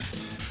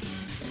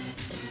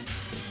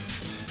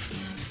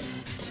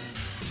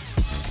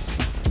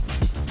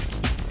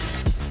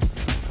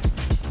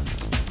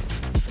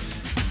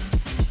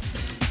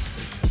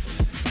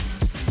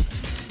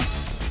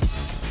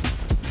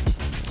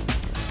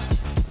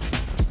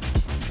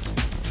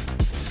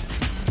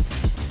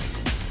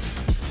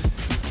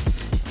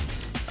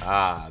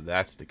Ah,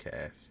 that's the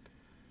cast.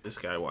 This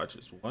guy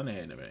watches one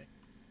anime.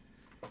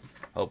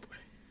 Oh boy.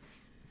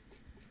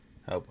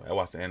 Oh boy. I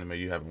watched the anime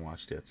you haven't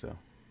watched yet, so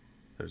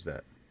there's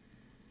that.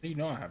 You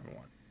know I haven't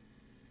watched.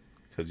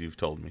 Because you've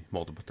told me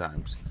multiple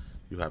times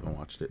you haven't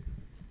watched it.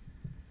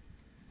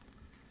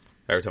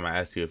 Every time I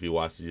asked you if you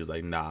watched it, you was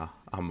like, "Nah,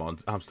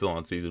 I'm still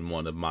on season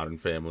 1 of Modern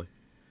Family."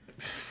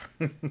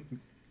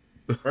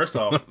 First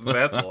off,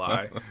 that's a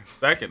lie.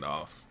 Second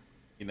off,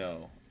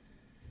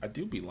 I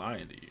do be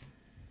lying to you.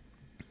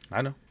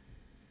 I know.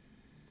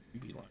 You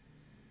be lying.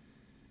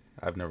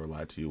 I've never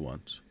lied to you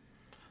once,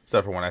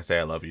 except for when I say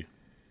I love you.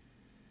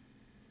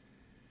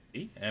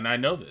 See? And I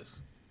know this.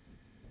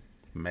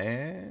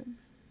 Man,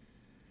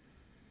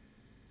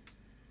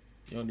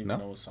 You don't even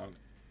know what song.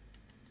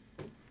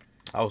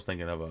 I was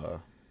thinking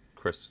of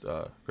Chris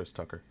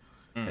Tucker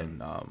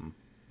in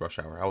Rush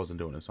Hour. I wasn't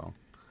doing a song.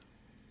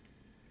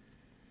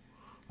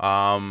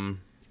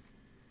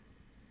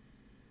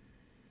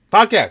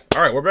 Podcast.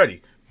 All right, we're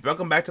ready.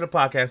 Welcome back to the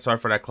podcast. Sorry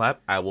for that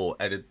clap. I will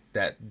edit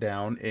that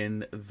down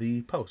in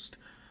the post.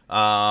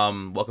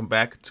 Welcome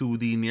back to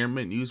the Near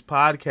Mint News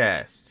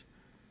podcast,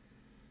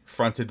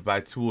 fronted by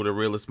two of the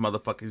realest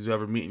motherfuckers you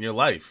ever meet in your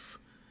life.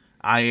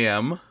 I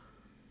am.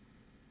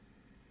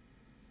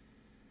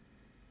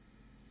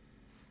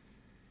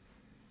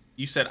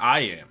 You said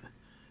I am.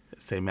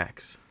 Say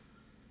Max.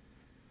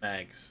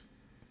 Max.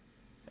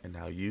 And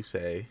now you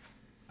say.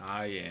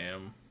 I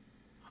am.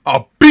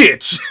 A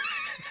bitch!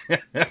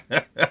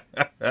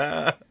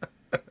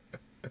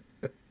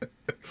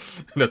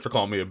 That's for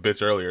calling me a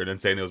bitch earlier and then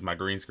saying it was my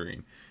green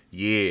screen.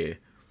 Yeah.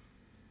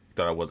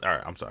 Thought I was.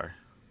 Alright, I'm sorry.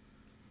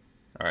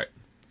 Alright.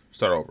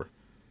 Start over.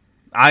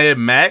 I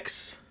am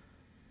Max.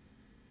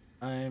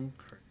 I am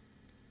Chris.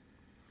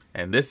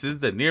 And this is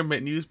the Near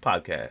Mint News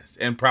podcast.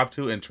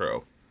 Impromptu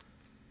intro.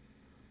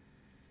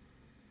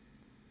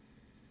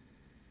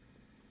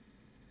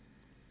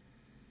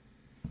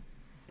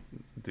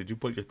 Did you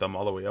put your thumb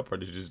all the way up or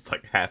did you just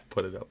like half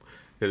put it up?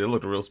 Because it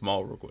looked real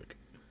small real quick.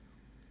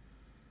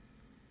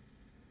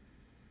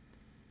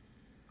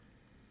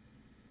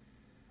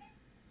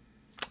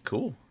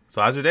 Cool.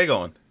 So how's your day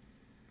going?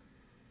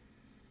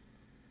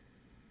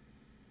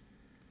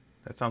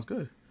 That sounds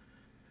good.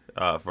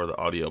 For the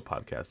audio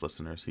podcast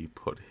listeners, he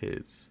put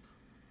his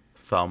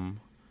thumb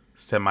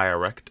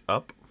semi-erect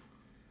up.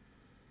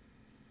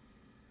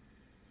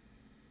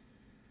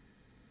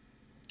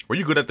 Were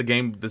you good at the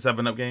game, the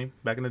 7-Up game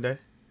back in the day?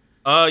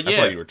 Yeah. I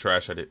thought you were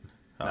trash at it.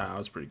 Nah, I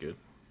was pretty good.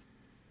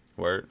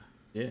 Word?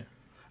 Yeah.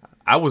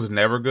 I was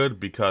never good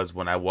because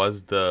when I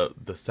was the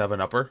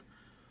 7-Upper,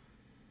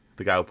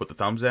 the guy who put the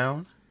thumbs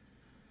down,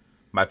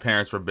 my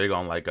parents were big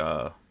on like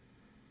what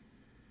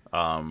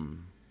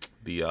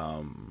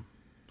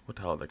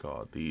the hell are they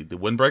called? The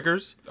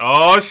windbreakers.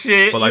 Oh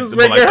shit! But like,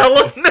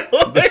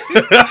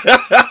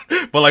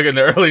 but like in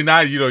the early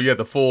 '90s, you had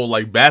the full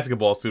like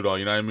basketball suit on.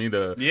 You know what I mean?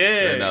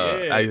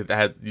 Yeah.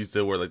 I used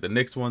to wear like the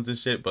Knicks ones and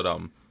shit.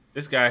 But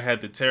this guy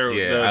had the terrible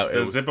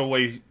the zip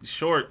away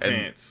short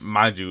pants.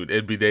 Mind you,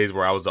 it'd be days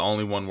where I was the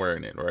only one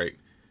wearing it, right?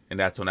 And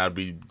that's when I'd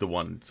be the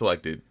one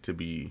selected to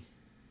be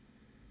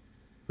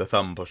the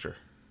thumb pusher.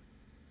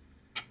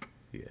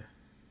 Yeah.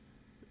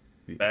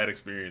 Bad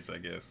experience, I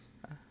guess.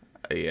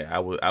 Yeah, I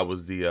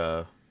was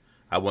the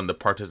I won the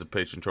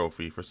participation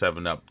trophy for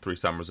 7-Up 3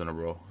 summers in a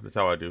row. That's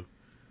how I do.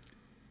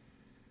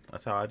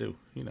 So I'll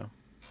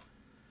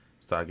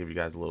give you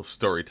guys a little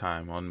story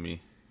time on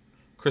me.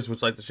 Chris,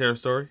 would you like to share a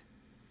story?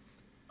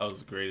 I was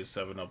the greatest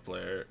 7-Up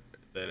player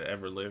that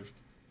ever lived.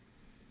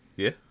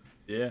 Yeah?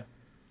 Yeah.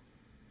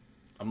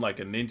 I'm like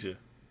a ninja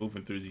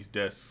moving through these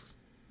desks.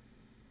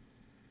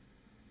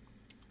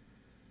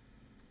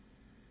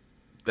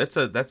 That's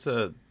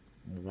a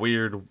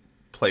weird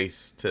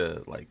place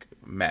to like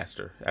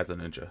master as a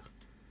ninja.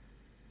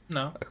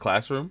 No. A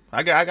classroom?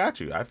 I got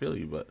you. I feel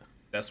you, but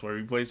that's where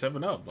we play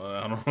 7-Up.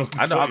 I don't know.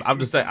 I know. I'm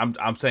just saying.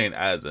 I'm saying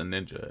as a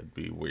ninja, it'd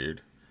be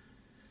weird.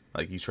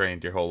 Like you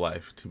trained your whole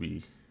life to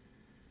be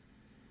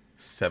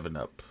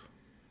 7-Up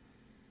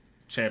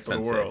champ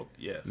of the world.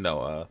 Yes.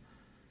 No.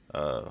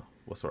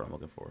 What's the word I'm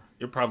looking for?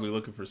 You're probably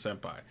looking for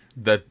senpai.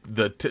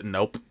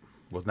 Nope.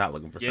 Was not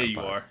looking for senpai. Yeah, you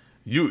are.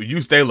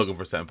 You stay looking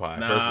for senpai.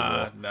 First of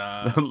all,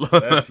 nah.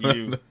 That's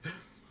you.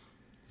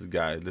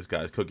 This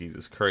guy's cookies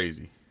is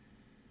crazy.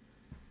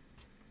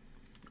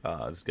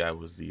 This guy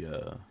was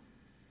the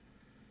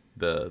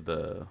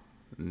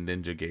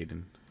Ninja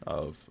Gaiden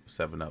of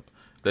 7-Up,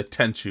 the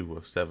Tenchu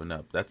of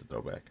 7-Up. That's a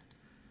throwback.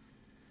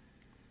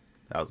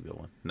 That was a good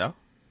one. No,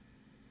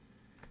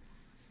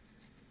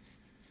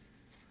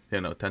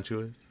 you know what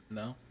Tenchu is?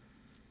 No.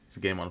 It's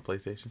a game on the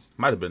PlayStation.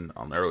 Might have been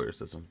on the earlier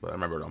systems, but I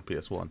remember it on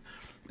PS1.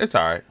 It's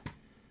all right.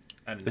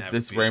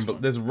 This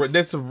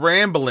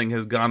rambling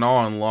has gone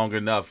on long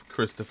enough,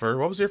 Christopher.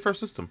 What was your first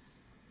system?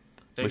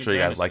 Sega Make sure you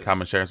guys Genesis. like,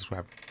 comment, share, and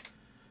subscribe.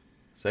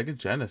 Sega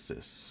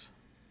Genesis.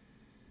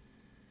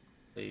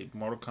 Played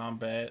Mortal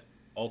Kombat,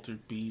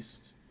 Altered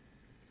Beast.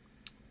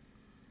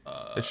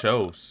 It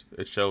shows.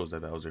 It shows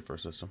that was your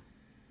first system.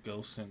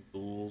 Ghosts and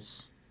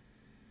Ghouls.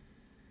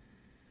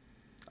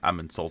 I'm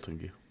insulting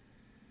you.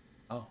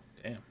 Oh,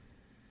 damn.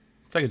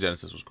 Sega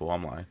Genesis was cool.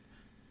 I'm lying.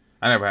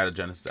 I never had a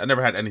Genesis. I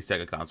never had any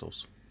Sega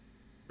consoles.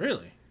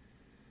 Really?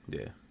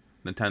 Yeah.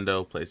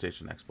 Nintendo,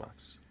 PlayStation,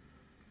 Xbox.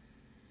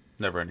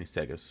 Never any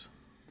Segas.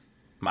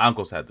 My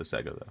uncles had the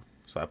Sega though,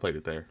 so I played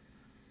it there.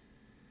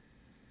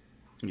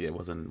 Yeah, it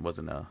wasn't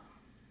a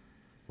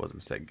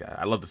Sega guy.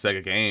 I love the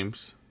Sega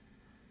games.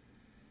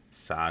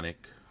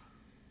 Sonic.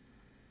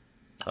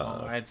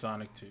 I had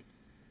Sonic too.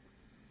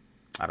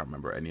 I don't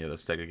remember any other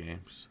Sega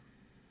games.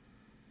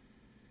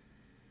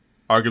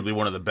 Arguably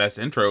one of the best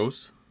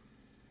intros.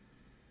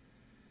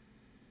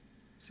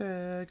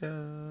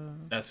 Sega.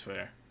 That's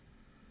fair.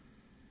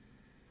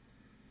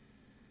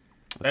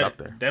 It's up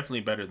there.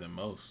 Definitely better than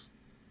most.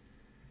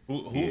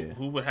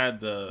 Who would have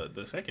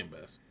the second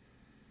best?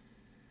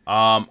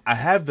 I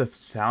have the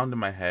sound in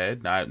my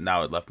head.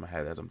 Now it left my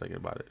head as I'm thinking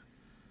about it.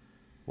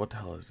 What the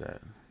hell is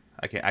that?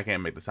 I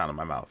can't make the sound in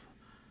my mouth.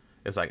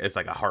 It's like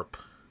a harp.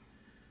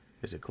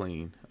 Is it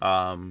clean?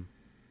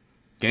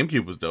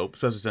 GameCube was dope,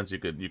 especially since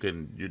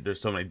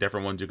there's so many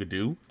different ones you could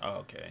do. Oh,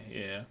 okay,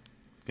 yeah.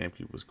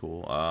 GameCube was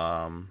cool.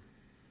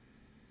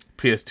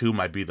 PS2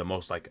 might be the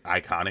most like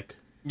iconic.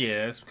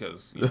 Yeah, it's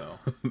because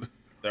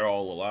they're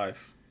all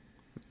alive.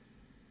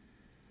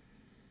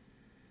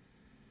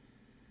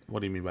 What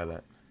do you mean by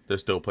that?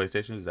 There's still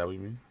PlayStation? Is that what you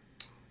mean?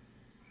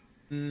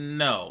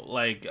 No,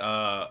 like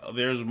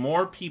there's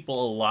more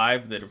people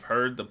alive that have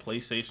heard the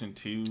PlayStation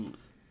 2.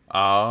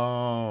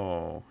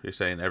 Oh, you're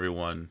saying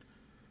everyone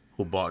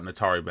who bought an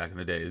Atari back in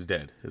the day is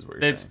dead, is what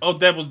you're saying. Oh,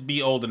 that would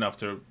be old enough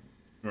to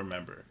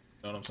remember.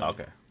 You know what I'm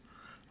saying?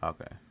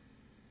 Okay.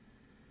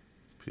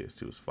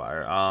 PS2 is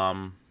fire.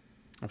 I'm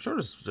sure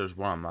there's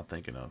one I'm not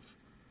thinking of.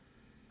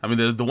 I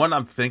mean, the one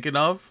I'm thinking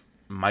of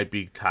might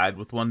be tied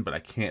with one, but I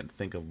can't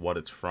think of what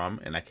it's from,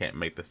 and I can't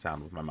make the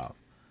sound with my mouth.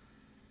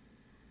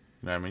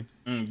 You know what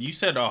I mean? You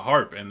said a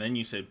harp, and then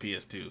you said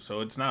PS2, so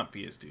it's not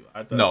PS2.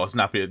 I thought No, it's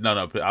not PS.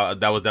 No,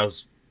 that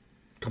was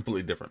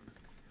completely different.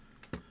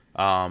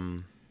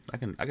 I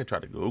can try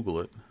to Google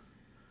it.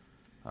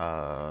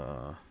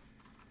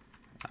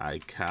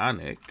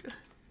 Iconic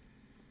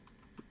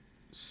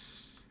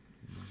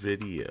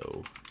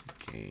video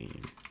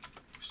game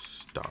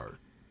start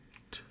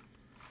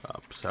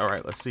ups. All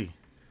right, let's see.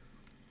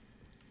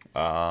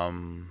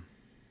 Oh,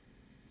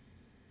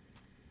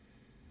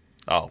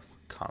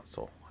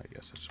 console. I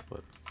guess I should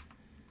put.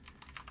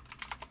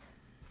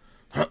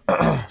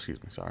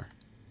 Excuse me. Sorry.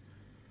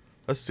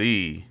 Let's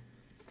see.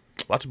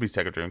 Watch it be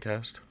Sega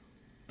Dreamcast.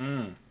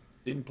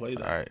 Didn't play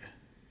that. All right.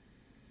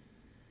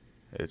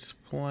 It's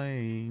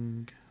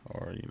playing,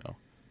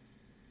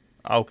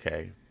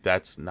 Okay,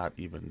 that's not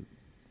even.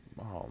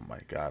 Oh my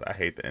god, I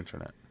hate the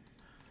internet.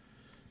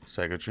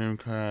 Sega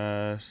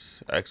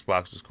Dreamcast,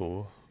 Xbox was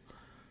cool.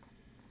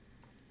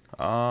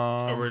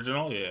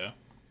 Original, yeah.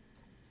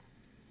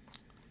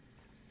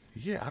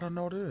 Yeah, I don't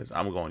know what it is.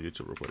 I'm going to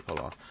YouTube real quick. Hold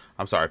on.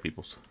 I'm sorry,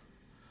 peoples.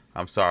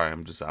 I'm sorry.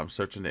 I'm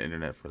searching the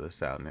internet for this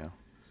sound now.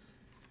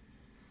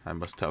 I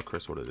must tell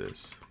Chris what it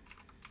is.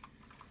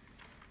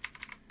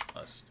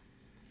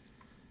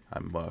 I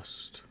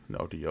must. No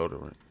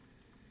deodorant.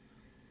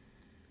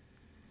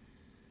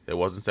 It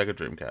wasn't Sega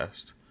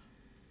Dreamcast.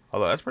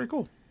 Although, that's pretty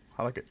cool.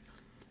 I like it.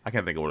 I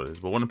can't think of what it is.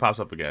 But when it pops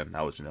up again,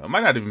 I'll let you know. It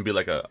might not even be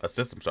like a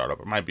system startup.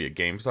 It might be a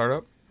game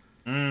startup.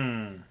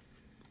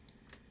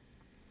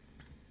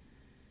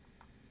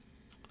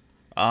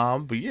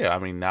 But yeah, I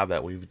mean, now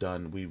that we've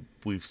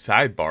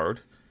sidebarred,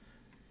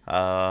 you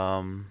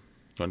want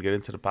to get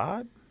into the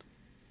pod?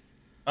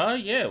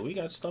 Yeah, we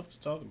got stuff to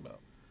talk about.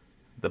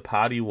 The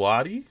potty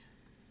waddy?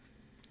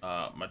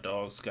 My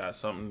dog's got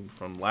something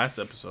from last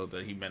episode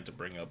that he meant to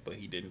bring up, but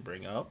he didn't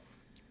bring up.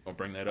 I'll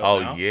bring that up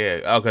now.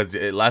 Yeah. Oh, because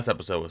last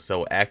episode was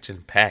so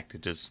action-packed.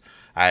 It just,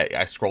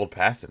 I scrolled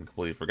past it and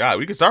completely forgot.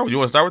 We can start with, you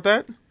want to start with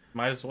that?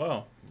 Might as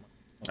well.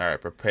 All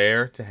right,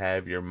 prepare to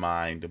have your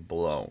mind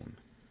blown.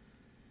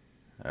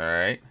 All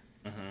right?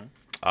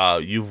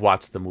 You've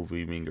watched the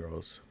movie Mean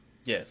Girls?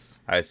 Yes.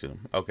 I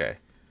assume. Okay.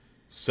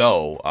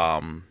 So,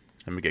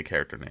 let me get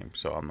character names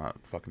so I'm not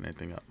fucking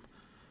anything up.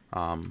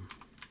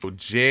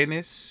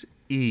 Janice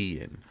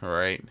Ian,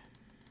 right?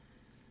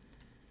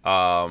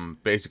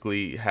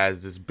 Basically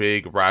has this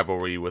big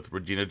rivalry with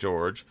Regina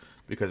George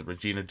because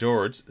Regina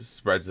George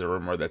spreads the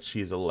rumor that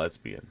she's a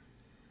lesbian.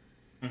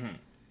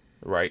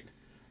 Right?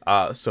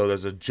 So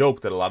there's a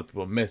joke that a lot of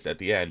people miss at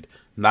the end.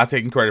 I'm not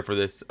taking credit for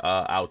this.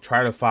 I'll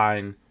try to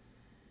find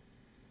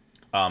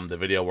the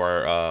video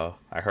where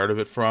I heard of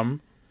it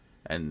from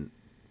and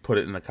put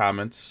it in the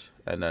comments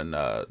and then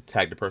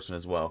tag the person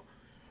as well.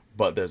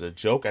 But there's a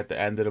joke at the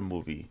end of the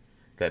movie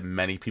that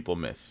many people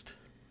missed.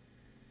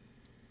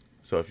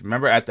 So if you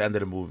remember at the end of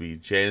the movie,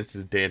 Janice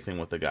is dancing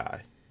with the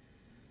guy.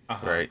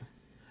 Right?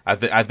 I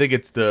think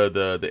it's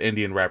the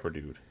Indian rapper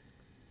dude.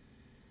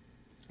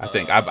 I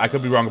think. I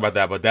could be wrong about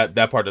that, but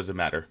that part doesn't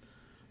matter.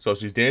 So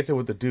she's dancing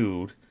with the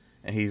dude,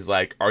 and he's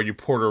like, "Are you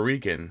Puerto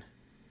Rican?"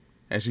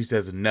 And she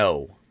says,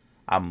 "No,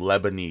 I'm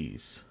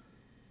Lebanese."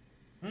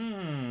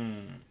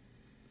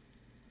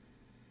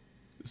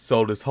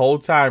 So this whole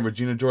time,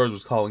 Regina George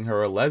was calling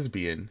her a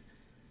lesbian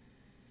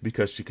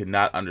because she could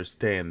not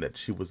understand that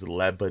she was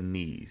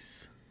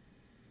Lebanese.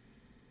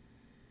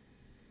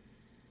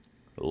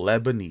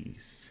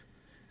 Lebanese.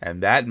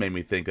 And that made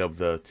me think of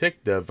the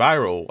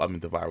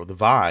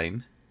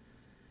Vine,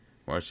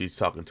 where she's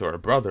talking to her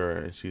brother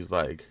and she's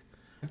like,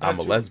 I'm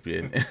a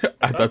lesbian.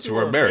 I thought you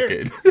were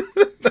American.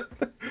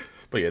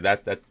 But yeah,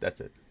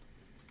 that's it.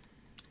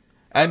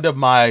 End of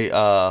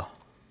my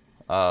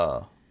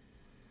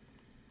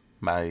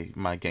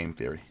my game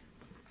theory.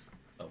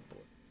 Oh boy.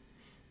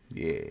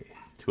 Yeah.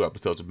 2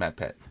 episodes of Matt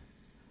Pet.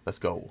 Let's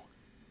go.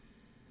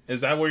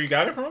 Is that where you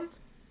got it from?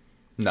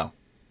 No.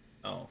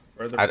 Oh,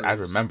 I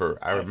remember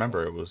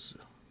it was.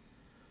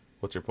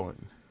 What's your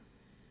point?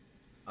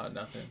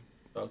 Nothing.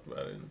 Talked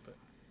about it in the past.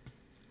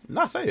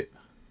 Not say it.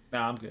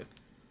 Nah, I'm good.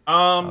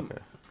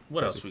 Okay.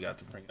 What else we got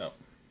to bring up?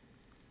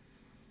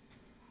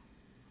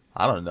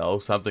 I don't know.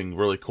 Something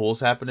really cool is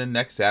happening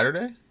next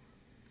Saturday.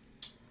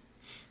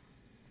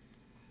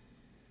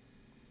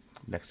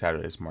 Next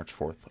Saturday is March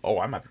 4th. Oh,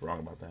 I might be wrong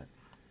about that.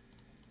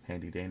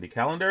 Handy dandy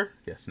calendar.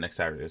 Yes, next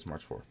Saturday is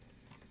March 4th.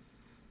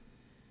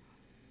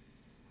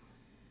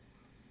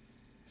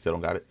 Still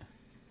don't got it?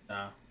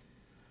 Nah.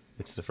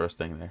 It's the first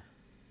thing there.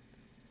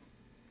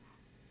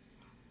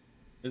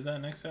 Is that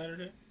next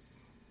Saturday?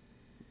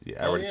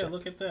 Yeah, I already checked.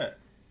 Look at that.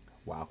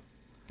 Wow.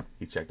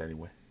 He checked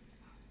anyway.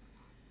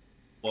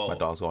 Whoa. My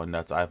dog's going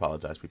nuts. I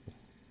apologize, people.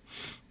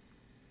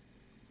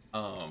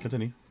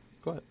 Continue.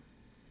 Go ahead.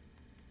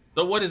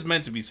 So what is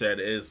meant to be said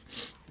is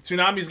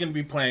Toonami is going to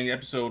be playing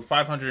episode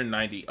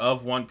 590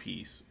 of One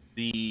Piece.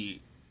 The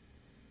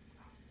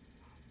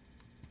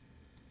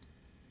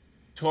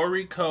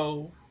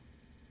Toriko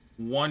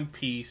One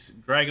Piece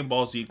Dragon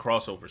Ball Z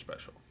crossover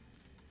special.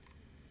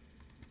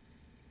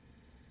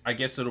 I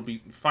guess it'll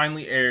be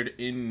finally aired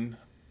in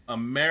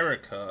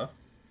America.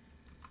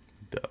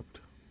 Dubbed.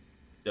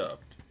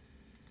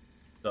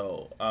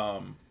 So,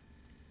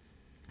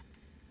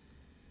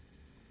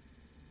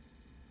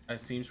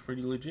 that seems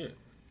pretty legit.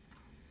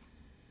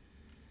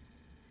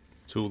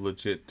 Too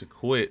legit to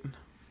quit.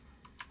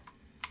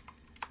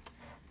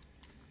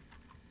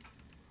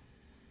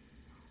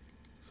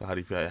 So how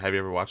do you feel? Have you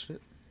ever watched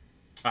it?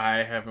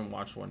 I haven't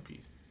watched One Piece.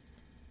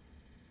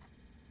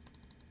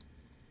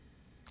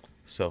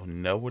 So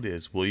no, it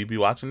is. Will you be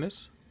watching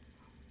this?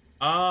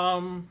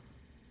 Probably.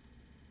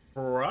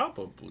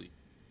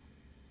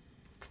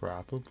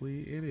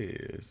 Probably it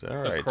is. All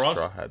right,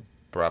 Straw Hat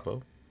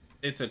Bravo.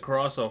 It's a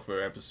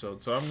crossover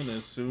episode, so I'm gonna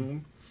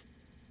assume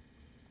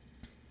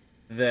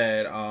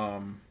that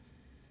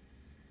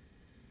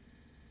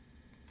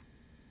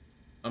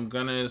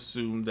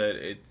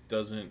it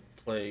doesn't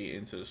play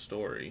into the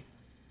story.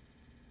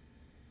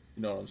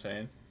 You know what I'm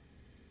saying?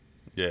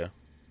 Yeah.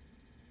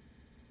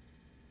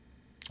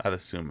 I'd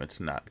assume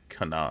it's not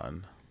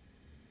canon.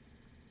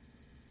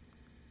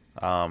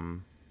 I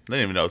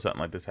didn't even know something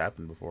like this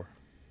happened before.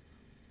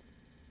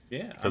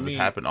 Yeah. Does it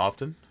happen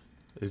often?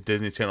 Is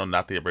Disney Channel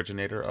not the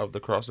originator of the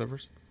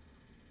crossovers?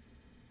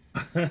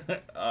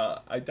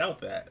 I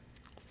doubt that.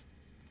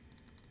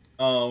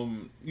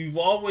 You've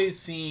always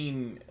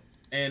seen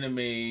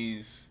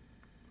animes.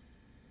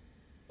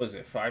 Was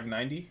it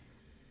 590?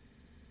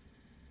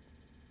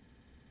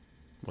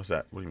 What's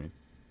that? What do you mean?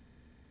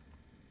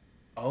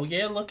 Oh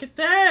yeah, look at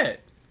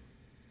that!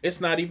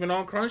 It's not even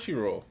on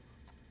Crunchyroll.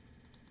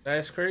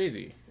 That's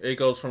crazy. It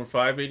goes from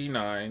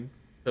 589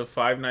 to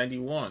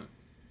 591.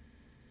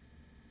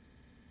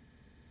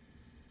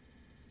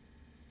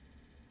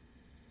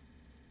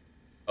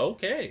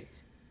 Okay.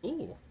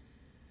 Cool.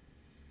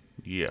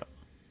 Yeah.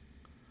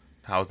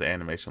 How's the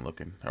animation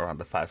looking around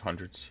the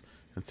 500s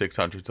and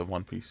 600s of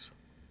One Piece?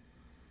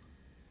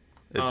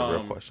 It's a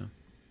real question.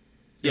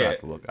 You have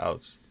to look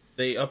out.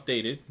 They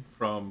updated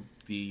from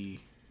the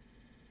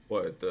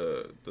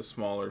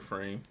smaller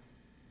frame,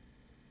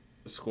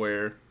 the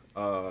square,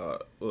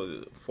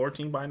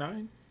 14 by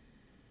 9,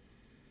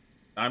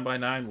 9 by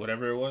 9,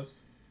 whatever it was,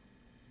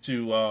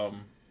 to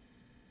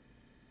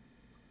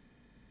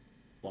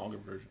longer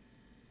version.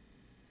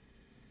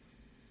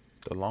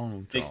 The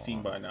long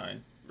 16 by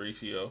 9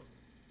 ratio.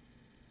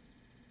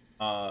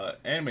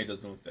 Anime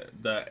doesn't look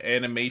that. The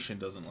animation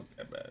doesn't look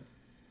that bad.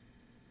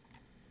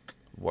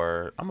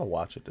 Word. I'm gonna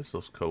watch it. This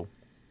looks cool.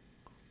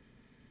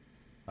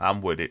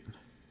 I'm with it.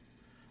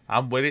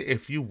 I'm with it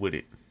if you with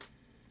it.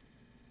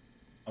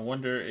 I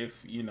wonder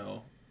if, you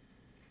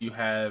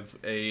have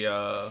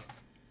a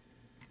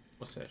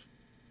what's that?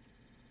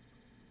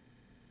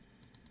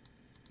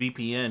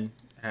 VPN.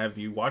 Have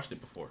you watched it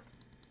before?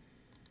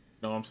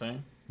 Know what I'm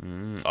saying?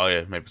 Oh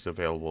yeah, maybe it's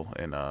available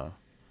in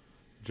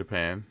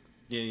Japan.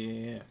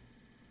 Yeah.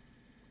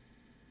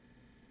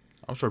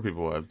 I'm sure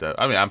people have that.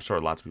 I mean, I'm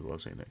sure lots of people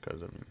have seen it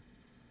because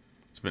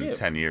it's been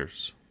 10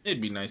 years. It'd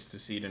be nice to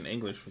see it in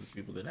English for the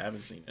people that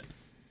haven't seen it.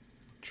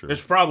 True.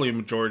 There's probably a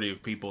majority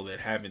of people that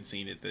haven't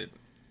seen it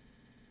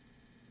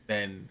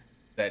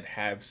that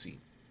have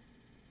seen.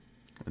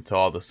 And to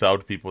all the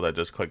subbed people that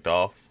just clicked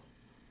off,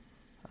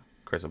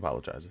 Chris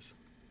apologizes.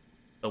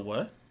 The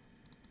what?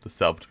 The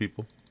subbed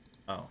people.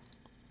 Oh.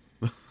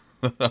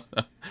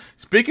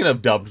 Speaking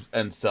of dubbed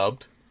and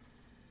subbed,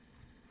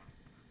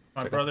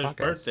 My Check out the brother's podcast.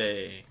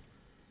 birthday.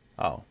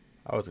 Oh,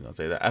 I wasn't gonna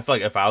say that. I feel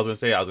like if I was gonna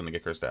say it, I was gonna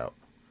get cursed out.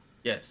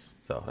 Yes.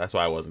 So that's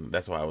why I wasn't.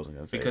 That's why I wasn't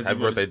gonna say Because it. Happy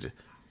birthday,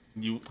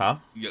 Huh?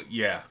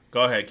 Yeah.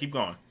 Go ahead. Keep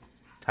going.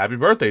 Happy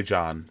birthday,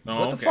 John. Oh,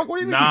 What the okay. fuck? What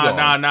do you mean? Keep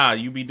going? Nah.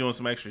 You be doing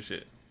some extra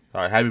shit.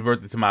 All right, happy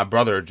birthday to my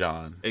brother,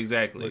 John.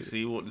 Exactly.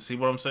 See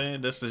what I'm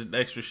saying? That's the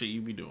extra shit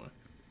you be doing.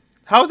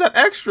 How is that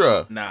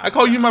extra? Nah. I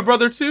call you my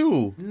brother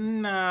too.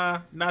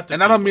 Nah, not to.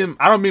 And people.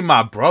 I don't mean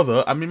my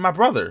brother. I mean my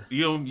brother.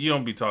 You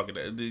don't be talking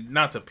to,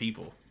 not to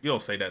people. You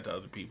don't say that to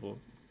other people.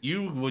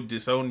 You would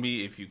disown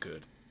me if you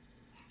could.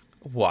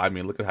 Well, I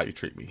mean, look at how you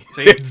treat me.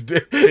 See?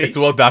 It's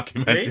well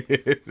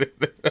documented.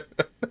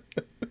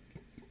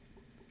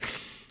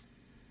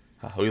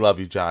 We love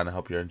you, John. I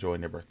hope you're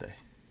enjoying your birthday.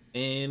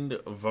 In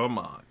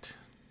Vermont.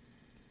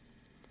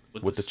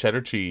 With the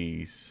cheddar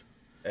cheese.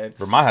 Vermont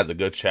Vermont has a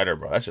good cheddar,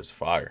 bro. That's just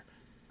fire.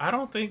 I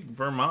don't think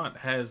Vermont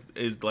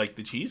is like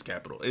the cheese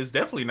capital. It's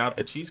definitely not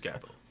the cheese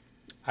capital.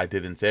 I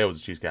didn't say it was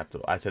a cheese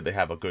capital. I said they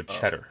have a good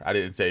cheddar. I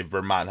didn't say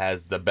Vermont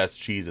has the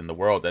best cheese in the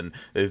world and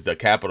is the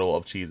capital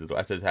of cheese.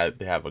 I said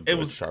they have a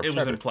good sharp cheddar. It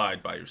was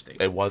implied by your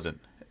statement. It wasn't.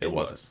 It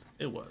wasn't.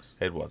 It was.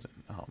 It wasn't.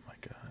 Oh my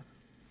god.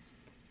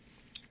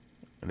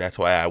 And that's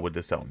why I would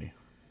disown you.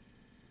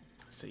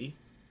 See?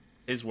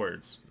 His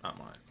words, not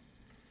mine.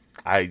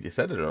 I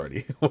said it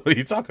already. What are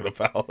you talking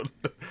about?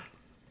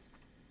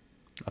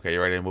 Okay,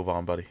 you ready to move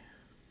on, buddy?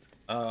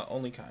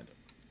 Only kind of.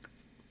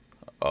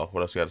 Oh,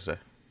 what else you got to say?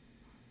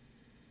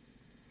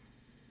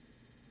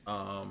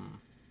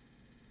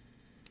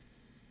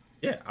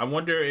 Yeah, I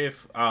wonder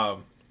if are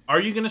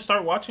you gonna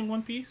start watching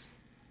One Piece?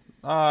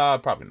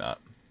 Probably not.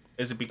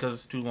 Is it because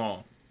it's too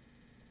long?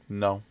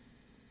 No.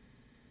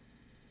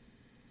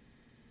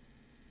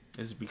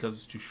 Is it because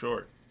it's too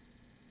short?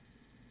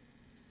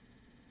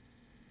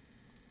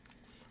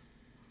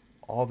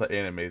 All the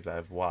animes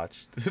I've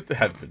watched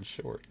have been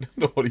short.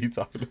 What are you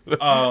talking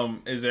about?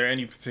 Is there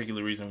any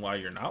particular reason why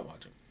you're not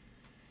watching?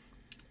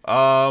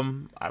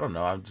 I don't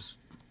know. I'm just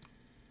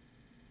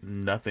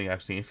nothing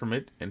I've seen from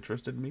it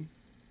interested me.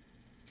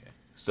 Okay.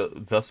 So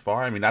thus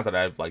far, I mean, not that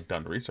I've like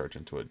done research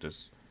into it,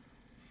 just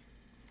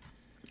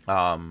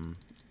I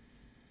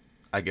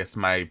guess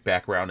my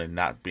background in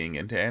not being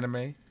into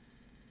anime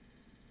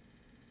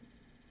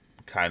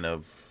kind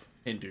of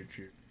Hindered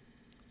you.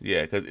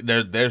 Yeah, because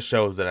there's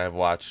shows that I've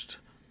watched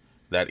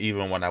that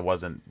even when I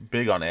wasn't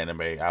big on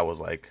anime, I was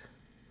like,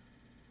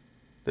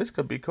 this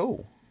could be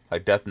cool.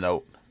 Like Death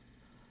Note,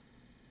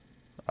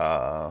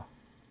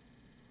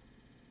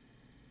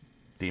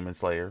 Demon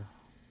Slayer,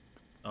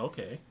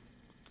 Okay.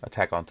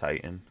 Attack on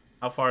Titan.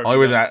 How far Only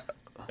reason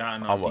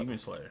gotten on on what? Demon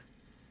Slayer?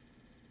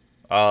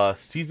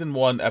 Season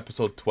 1,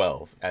 episode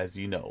 12, as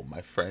you know,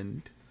 my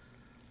friend.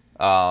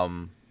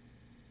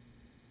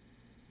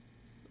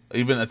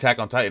 Even Attack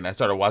on Titan. I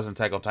started watching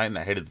Attack on Titan.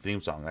 I hated the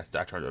theme song. I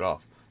turned it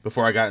off.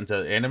 Before I got into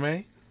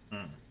anime,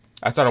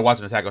 I started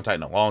watching Attack on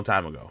Titan a long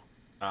time ago.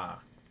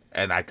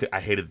 And I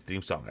hated the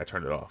theme song. I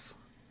turned it off.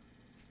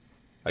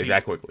 Like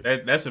that quickly.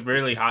 That's a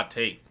really hot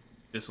take.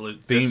 Just so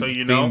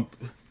you know.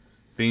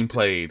 Theme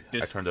played. I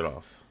turned it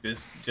off.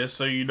 Just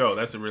so you know,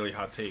 that's a really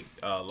hot take.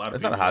 A lot of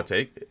It's people, not a hot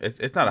take.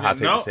 It's not a hot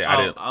take to say.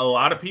 I didn't. A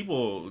lot of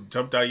people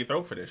jumped down your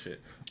throat for this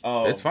shit.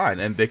 It's fine,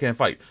 and they can't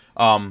fight.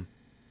 What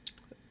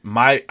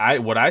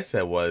I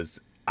said was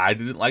I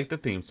didn't like the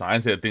theme song. I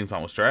didn't say the theme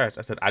song was trash.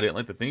 I said I didn't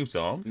like the theme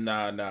song.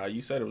 Nah.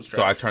 You said it was trash.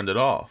 So I turned it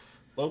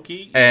off. Low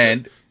key.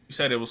 And you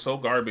said it was so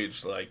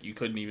garbage, like you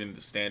couldn't even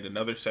stand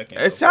another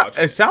second. It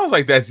sounds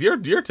like that's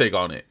your take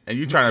on it, and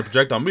you trying to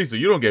project on me so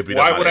you don't get beat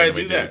up. Why would I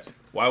do that?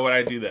 Why would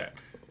I do that?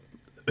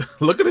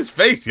 Look at his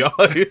face, y'all.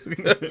 What? This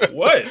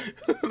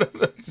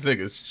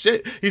nigga's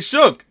shit. He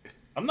shook.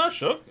 I'm not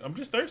shook. I'm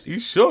just thirsty. He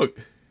shook.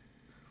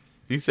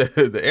 He said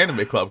the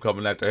anime club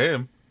coming after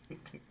him.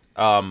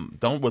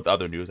 Don't with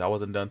other news. I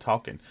wasn't done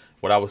talking.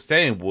 What I was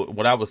saying,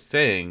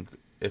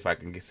 if I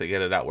can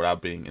get it out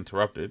without being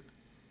interrupted.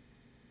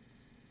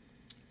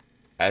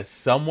 As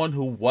someone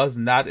who was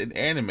not an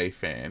anime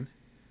fan,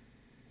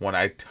 when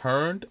I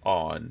turned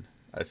on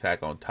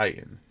Attack on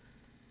Titan,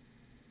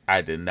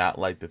 I did not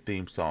like the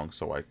theme song,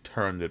 so I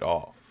turned it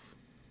off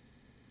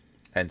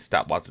and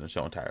stopped watching the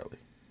show entirely.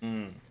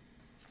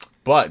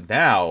 But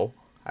now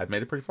I've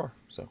made it pretty far,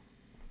 so.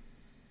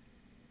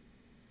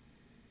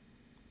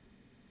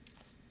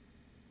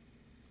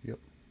 Yep.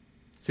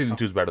 Season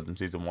 2 is better than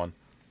season 1.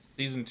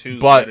 Season 2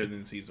 is better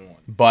than season 1.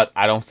 But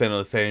I don't stand on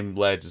the same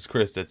ledge as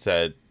Chris that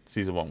said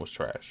season 1 was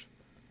trash.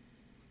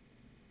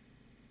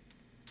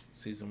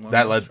 Season 1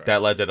 that ledge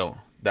I don't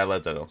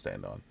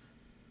stand on.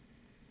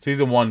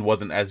 Season 1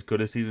 wasn't as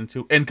good as season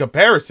 2 in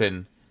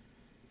comparison,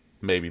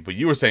 maybe. But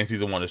you were saying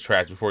season 1 is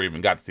trash before you even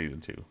got to season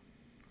 2.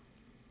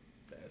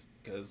 That's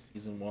because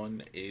season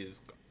 1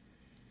 is.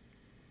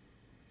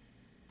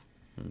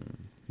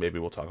 Maybe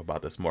we'll talk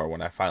about this more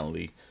when I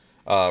finally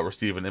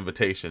receive an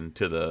invitation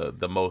to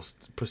the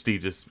most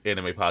prestigious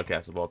anime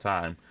podcast of all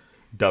time,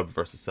 Dubbed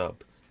versus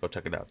Subbed. Go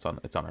check it out.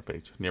 It's on our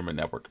page, Nearman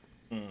Network.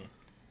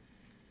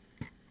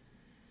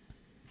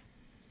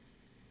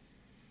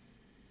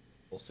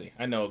 We'll see.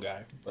 I know a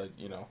guy, but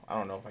I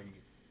don't know if I can.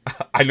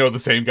 I know the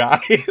same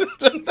guy. I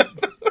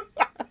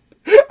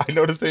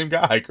know the same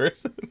guy,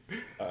 Chris.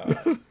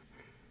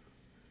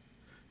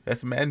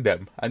 That's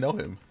Mandem. I know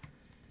him.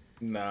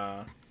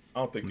 Nah, I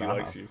don't think he Nah.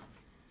 likes you.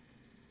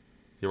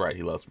 You're right.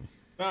 He loves me.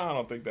 Nah, I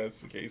don't think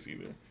that's the case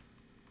either.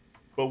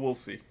 But we'll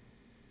see.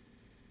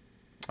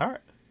 All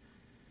right.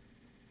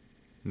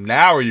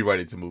 Now are you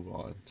ready to move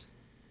on?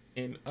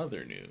 In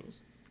other news.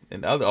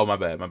 Oh, my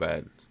bad.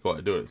 Go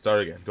ahead. Do it.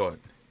 Start again. Go ahead.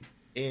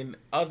 In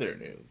other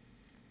news.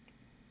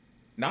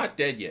 Not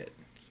dead yet.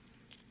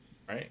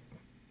 Right?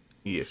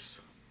 Yes.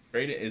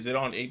 Rated, is it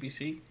on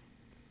ABC?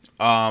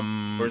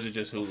 Or is it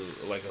just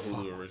Hulu, like a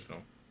Hulu original?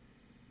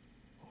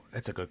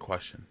 That's a good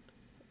question.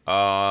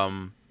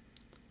 I'm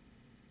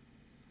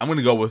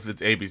gonna go with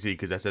it's ABC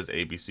because that says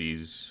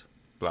ABC's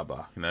blah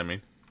blah. You know what I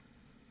mean?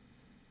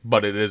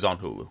 But it is on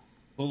Hulu.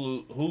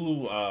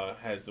 Hulu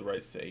has the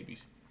rights to ABC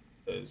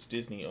because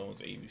Disney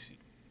owns ABC.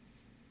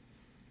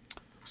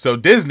 So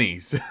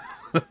Disney's.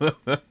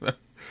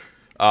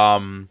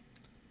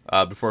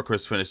 Before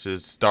Chris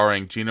finishes,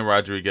 starring Gina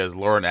Rodriguez,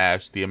 Lauren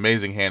Ash, the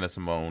amazing Hannah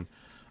Simone,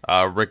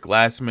 Rick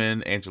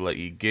Glassman, Angela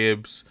E.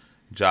 Gibbs,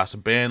 Josh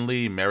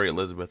Banley, Mary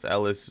Elizabeth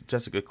Ellis,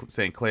 Jessica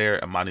St.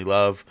 Clair, Amani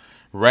Love,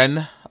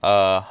 Ren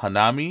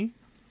Hanami,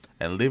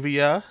 and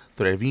Livia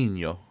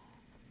Trevino.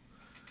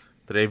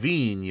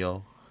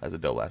 That's a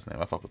dope last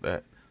name. I fuck with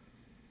that.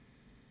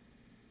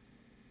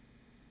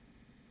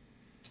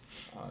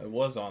 It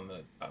was on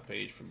the top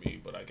page for me,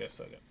 but I guess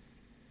I got.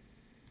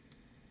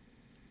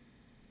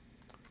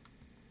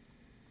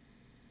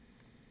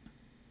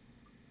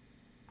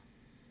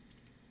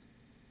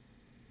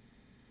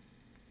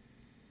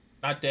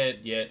 Not Dead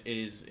Yet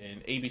is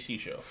an ABC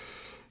show.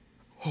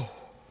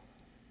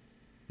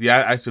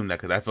 Yeah, I assume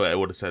that because I feel like it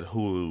would have said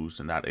Hulu's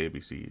and not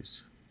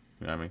ABC's.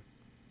 You know what I mean?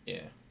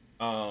 Yeah.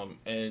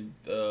 And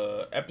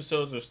the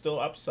episodes are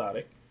still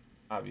episodic,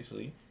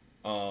 obviously.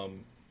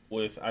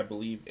 With I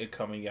believe it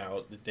coming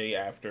out the day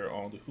after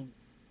on the Hulu.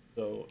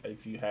 So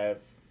if you have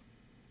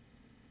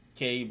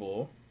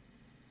cable,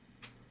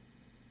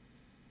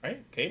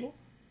 right? Cable?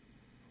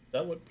 Is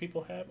that what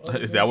people have?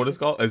 Is that what it's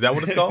called? Is that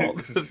what it's called?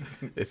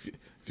 if you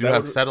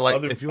have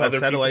satellite, if you have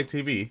satellite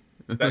TV,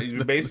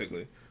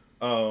 basically,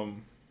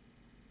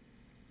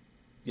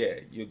 yeah,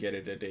 you'll get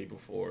it a day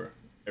before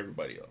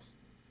everybody else.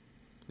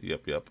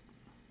 Yep.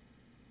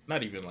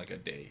 Not even like a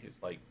day.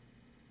 It's like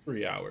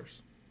 3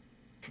 hours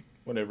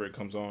whenever it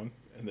comes on,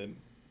 and then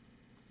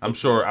I'm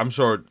sure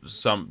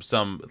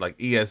some like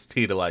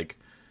EST to like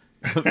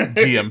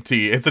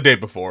GMT. It's a day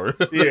before.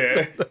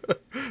 Yeah.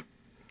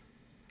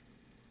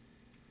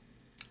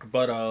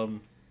 But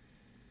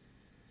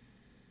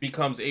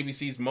becomes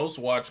ABC's most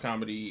watched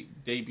comedy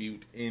debut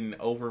in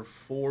over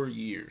 4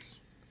 years.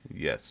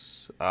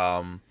 Yes.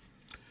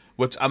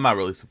 Which I'm not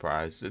really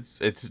surprised.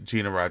 It's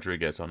Gina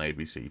Rodriguez on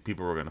ABC.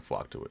 People were gonna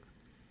flock to it.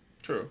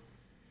 True.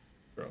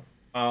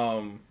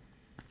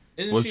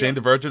 Was Jane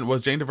the Virgin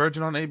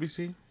on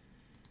ABC?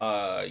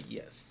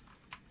 Yes.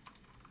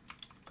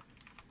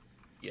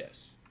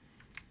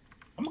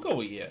 I'm gonna go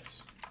with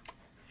yes.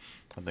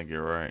 I think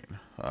you're right.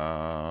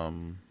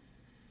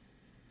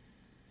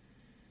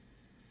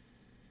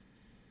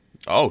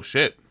 Oh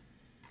shit!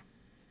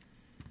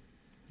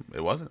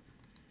 It wasn't.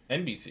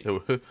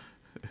 NBC.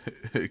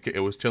 It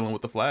was chilling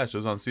with the Flash. It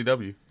was on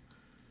CW.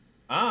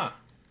 Ah.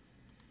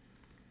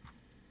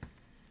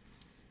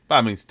 But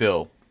I mean,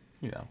 still,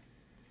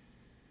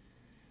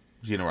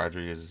 Gina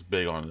Rodriguez is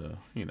big on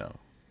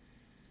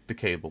the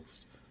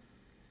cables.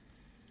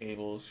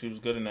 Cables. She was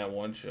good in that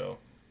one show.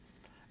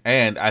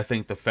 And I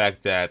think the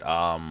fact that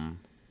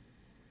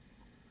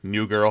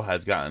New Girl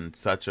has gotten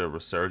such a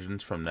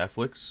resurgence from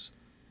Netflix,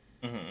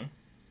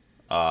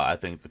 I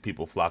think the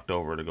people flocked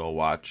over to go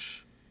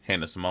watch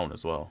Hannah Simone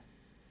as well,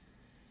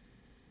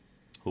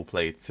 who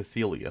played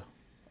Cecilia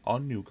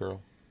on New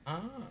Girl.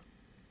 Ah.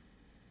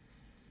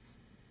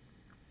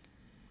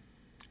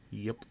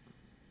 Yep.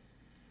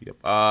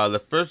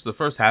 The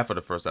first half of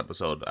the first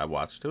episode I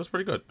watched, it was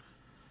pretty good.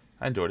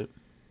 I enjoyed it.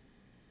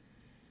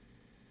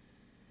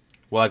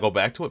 Will I go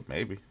back to it?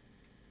 Maybe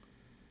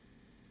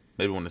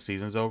when the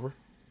season's over.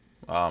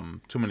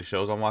 Too many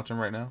shows I'm watching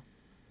right now.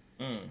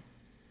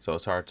 So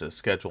it's hard to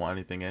schedule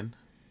anything in.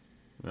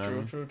 You know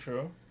what I mean?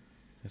 True.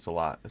 It's a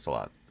lot.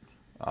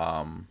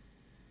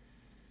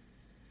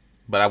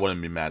 But I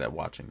wouldn't be mad at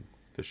watching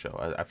the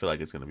show. I feel like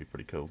it's going to be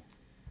pretty cool.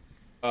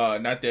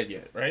 Not Dead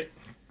Yet, right?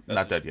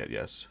 Not Dead Yet,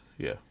 yes.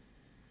 Yeah.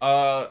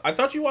 I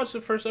thought you watched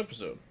the first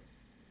episode.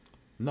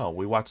 No,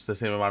 we watched the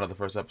same amount of the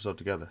first episode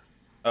together.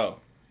 Oh,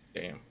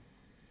 damn.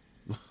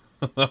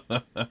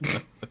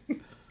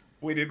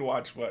 We didn't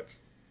watch much.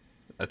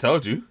 I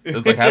told you. It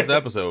was like half the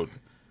episode.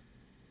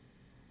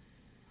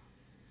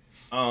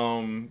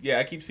 Yeah,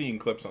 I keep seeing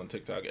clips on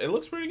TikTok. It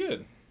looks pretty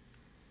good.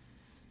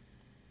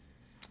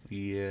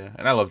 Yeah,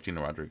 and I love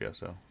Gina Rodriguez,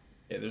 so.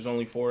 Yeah, there's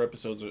only 4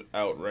 episodes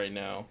out right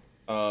now.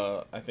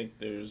 I think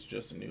there's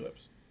just a new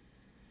episode.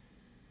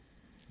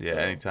 Yeah,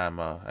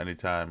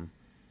 anytime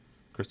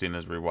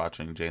Christina's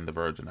rewatching Jane the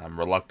Virgin, I'm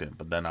reluctant,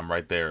 but then I'm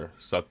right there,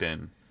 sucked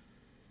in,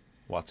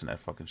 watching that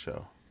fucking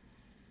show.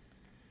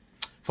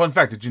 Fun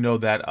fact: did you know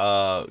that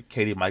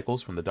Katie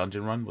Michaels from the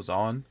Dungeon Run was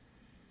on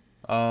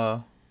uh,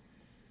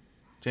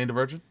 Jane the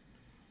Virgin?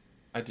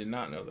 I did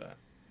not know that.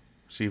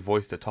 She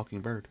voiced a talking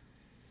bird.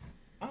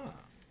 Ah,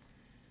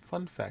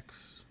 Fun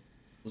facts.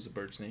 what was the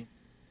bird's name?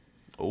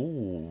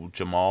 Oh,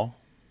 Jamal.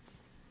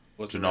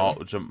 Was it Jamal,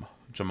 really?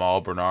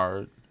 Jamal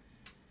Bernard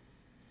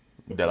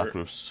The de la bird-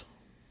 Cruz.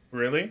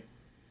 Really?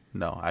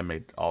 No, I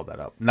made all that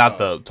up. Not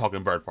Oh. the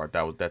talking bird part.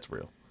 That's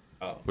real.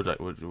 Oh, Would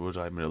you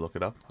like me to look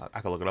it up?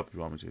 I can look it up if you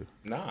want me to.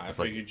 nah. I Like,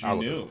 figured you I'll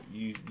look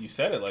knew. You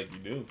said it like you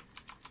do.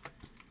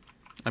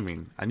 I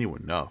mean, I knew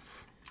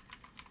enough.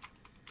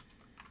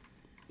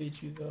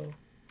 Did you though?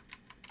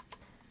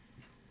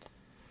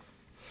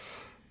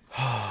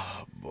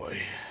 Oh boy,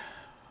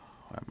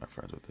 why am I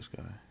friends with this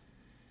guy?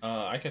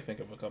 I can think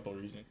of a couple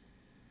reasons.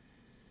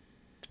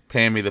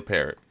 Pammy the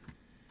parrot.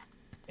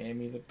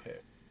 Amy the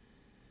pet.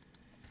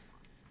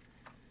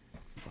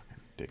 Fucking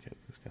dickhead,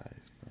 this guy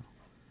is,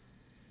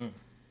 bro. Mm.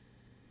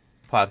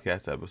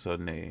 Podcast episode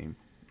name: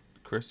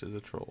 Chris is a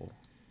troll.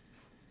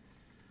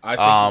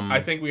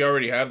 I think we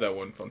already have that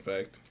one. Fun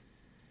fact.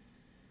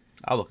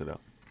 I'll look it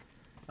up.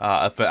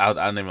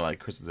 I'll name it like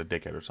Chris is a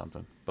dickhead or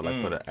something, but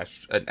like put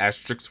an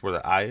asterisk where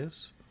the I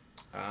is.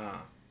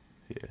 Ah.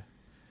 Yeah.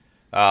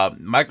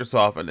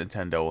 Microsoft and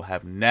Nintendo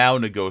have now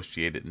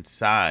negotiated and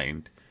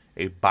signed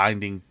a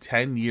binding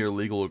 10-year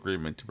legal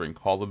agreement to bring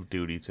Call of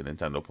Duty to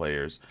Nintendo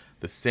players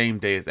the same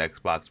day as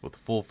Xbox with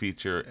full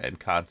feature and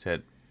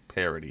content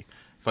parity.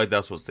 I feel like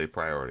that's supposed to say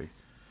priority.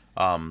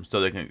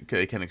 So they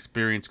can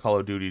experience Call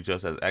of Duty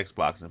just as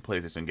Xbox and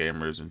PlayStation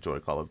gamers enjoy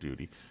Call of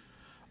Duty.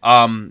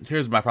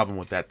 Here's my problem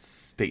with that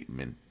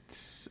statement.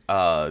 Just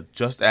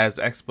as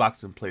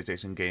Xbox and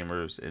PlayStation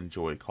gamers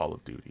enjoy Call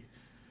of Duty.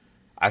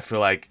 I feel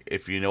like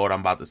if you know what I'm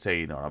about to say,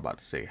 you know what I'm about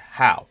to say.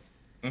 How?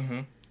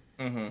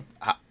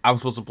 I'm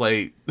supposed to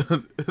play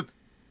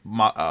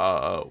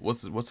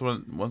what's the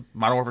one?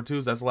 Modern Warfare 2?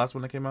 Is that the last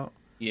one that came out?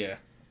 Yeah.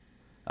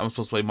 I'm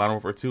supposed to play Modern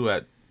Warfare 2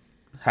 at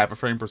half a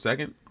frame per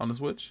second on the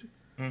Switch?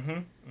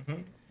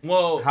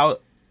 Well, How?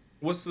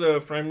 what's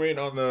the frame rate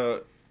on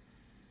the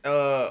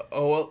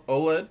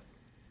OLED?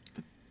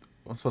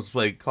 I'm supposed to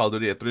play Call of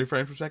Duty at 3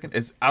 frames per second?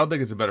 I don't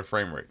think it's a better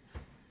frame rate.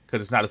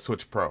 Because it's not a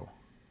Switch Pro.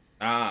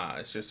 Ah,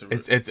 it's just a.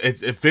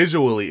 It's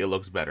visually it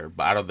looks better,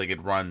 but I don't think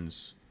it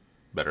runs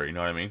better. You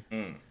know what I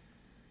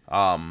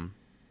mean?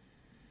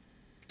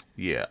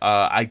 Yeah.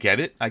 I get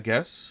it. I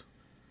guess.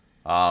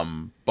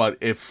 But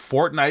if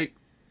Fortnite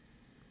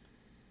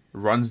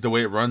runs the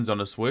way it runs on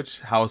the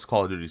Switch, how is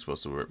Call of Duty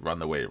supposed to run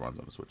the way it runs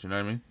on the Switch? You know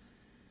what I mean?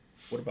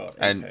 What about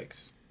And-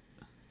 Apex?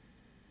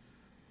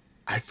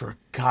 I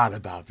forgot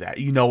about that.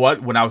 You know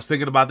what? When I was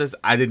thinking about this,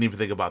 I didn't even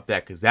think about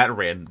that because that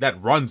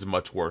runs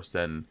much worse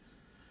than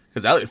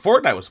because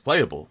Fortnite was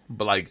playable,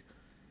 but like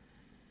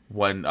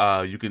when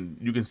you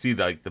can see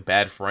the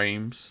bad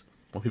frames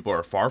when people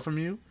are far from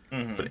you,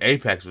 but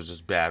Apex was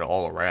just bad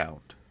all around.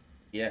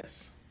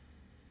 Yes.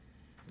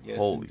 Yes.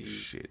 Holy indeed.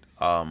 shit.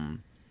 I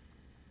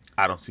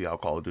don't see how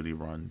Call of Duty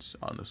runs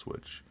on the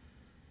Switch.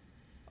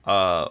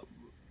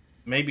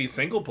 Maybe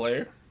single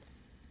player.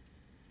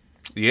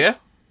 Yeah,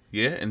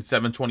 in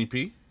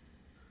 720p.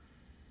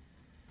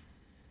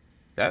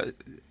 That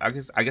I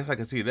guess I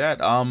can see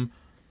that. I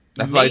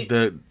feel like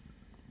the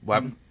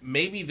what?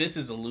 Maybe this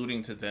is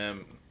alluding to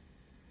them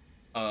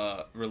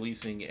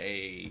releasing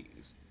a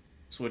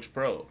Switch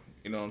Pro.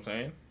 You know what I'm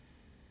saying?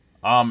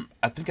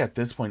 I think at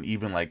this point,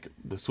 even like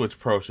the Switch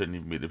Pro shouldn't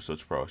even be the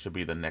Switch Pro. It should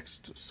be the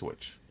next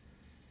Switch,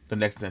 the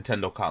next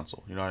Nintendo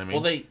console. You know what I mean?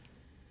 Well,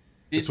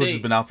 the Switch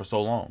has been out for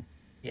so long.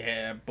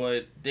 Yeah,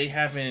 but they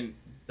haven't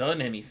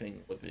done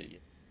anything with it yet,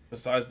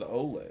 besides the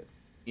OLED.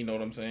 You know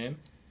what I'm saying?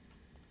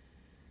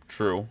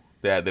 True,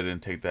 they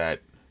didn't take that.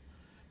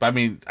 But I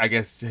mean, I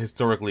guess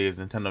historically, is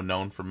Nintendo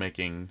known for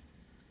making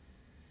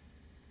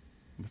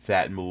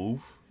that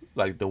move?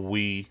 Like the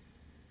Wii,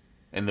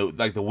 and the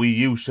Wii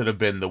U should have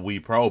been the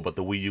Wii Pro, but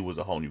the Wii U was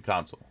a whole new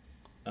console.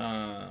 You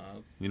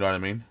know what I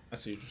mean? I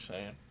see what you're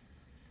saying.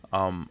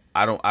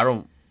 I don't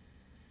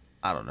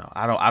know.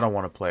 I don't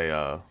want to play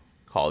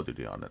Call of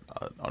Duty on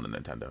a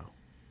Nintendo.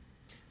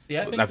 See,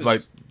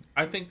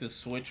 I think the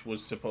Switch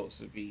was supposed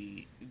to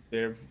be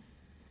their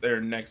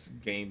next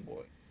Game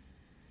Boy,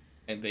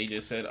 and they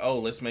just said, "Oh,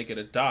 let's make it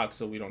a dock,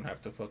 so we don't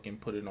have to fucking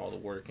put in all the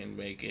work and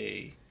make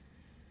a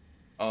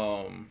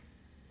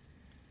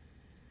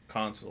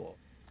console."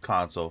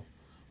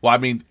 Well, I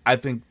mean, I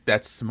think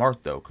that's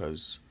smart though,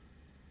 because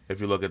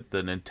if you look at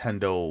the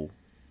Nintendo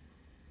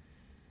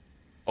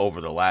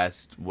over the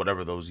last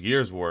whatever those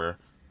years were,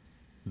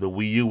 the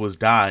Wii U was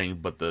dying,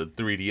 but the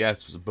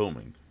 3DS was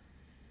booming.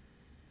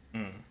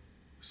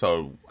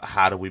 So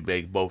how do we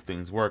make both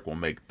things work? We'll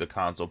make the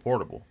console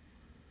portable.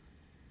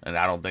 And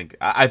I don't think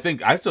I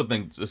still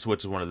think the Switch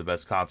is one of the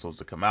best consoles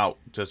to come out,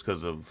 just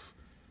because of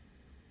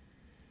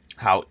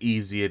how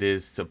easy it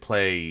is to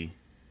play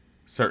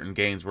certain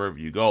games wherever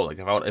you go. Like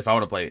if I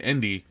want to play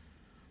indie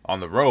on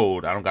the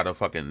road, I don't gotta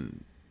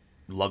fucking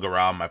lug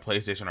around my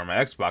PlayStation or my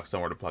Xbox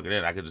somewhere to plug it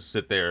in. I could just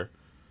sit there,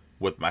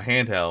 with my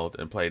handheld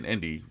and play an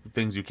indie.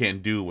 Things you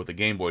can't do with a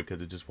Game Boy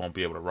because it just won't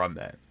be able to run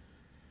that.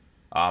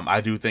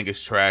 I do think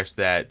it's trash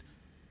that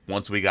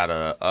once we got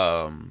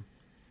a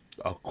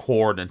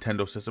core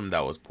Nintendo system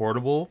that was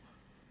portable,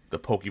 the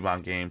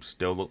Pokemon games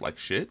still look like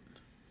shit.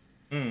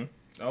 Okay.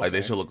 Like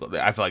they should look.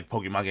 I feel like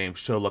Pokemon games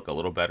should look a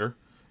little better,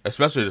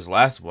 especially this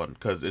last one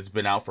because it's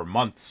been out for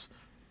months,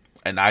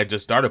 and I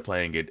just started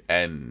playing it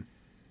and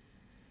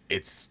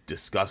it's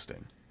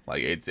disgusting.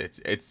 Like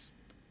it's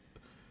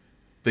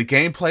the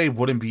gameplay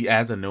wouldn't be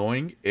as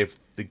annoying if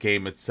the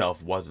game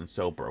itself wasn't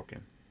so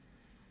broken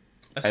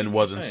and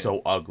wasn't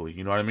so ugly.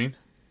 You know what I mean?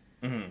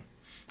 Mm-hmm.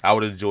 I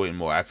would enjoy it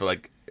more. I feel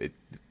like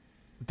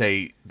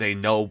they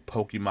know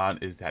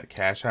Pokemon is that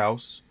cash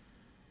house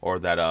or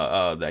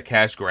that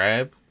cash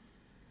grab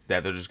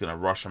that they're just gonna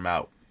rush them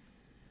out.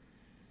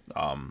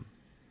 And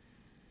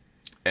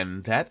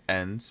that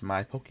ends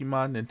my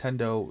Pokemon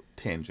Nintendo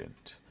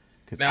tangent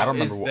because I don't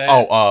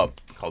remember.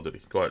 Call of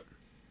Duty. Go ahead.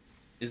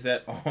 Is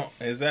that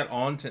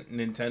on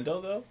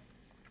Nintendo though,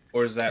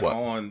 or is that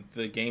on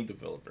the game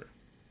developer?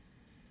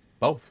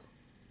 Both.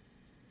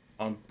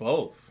 On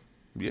both.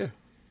 Yeah.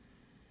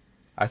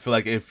 I feel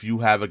like if you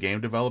have a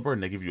game developer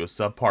and they give you a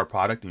subpar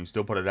product and you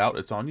still put it out,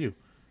 it's on you,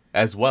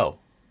 as well.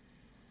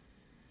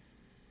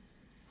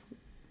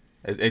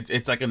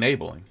 It's like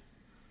enabling.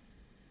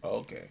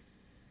 Okay.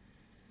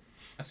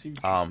 I see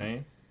what you're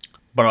saying.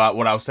 But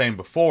what I was saying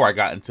before I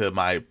got into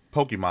my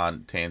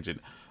Pokemon tangent,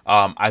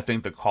 I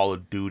think the Call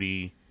of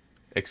Duty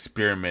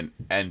experiment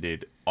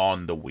ended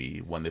on the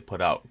Wii when they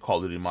put out Call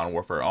of Duty Modern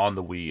Warfare on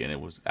the Wii, and it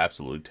was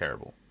absolutely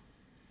terrible.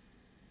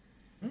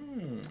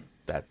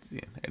 That's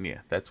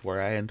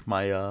where I end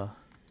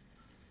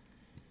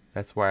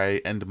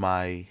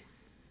my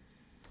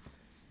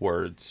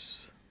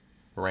words,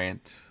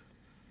 rant,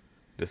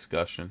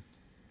 discussion.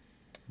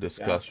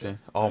 Disgusting.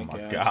 Gotcha. Oh my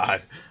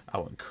god. I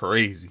went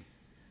crazy.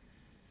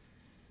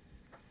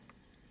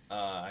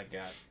 I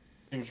got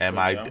it.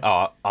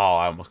 I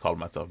almost called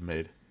myself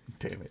mid.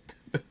 Damn it.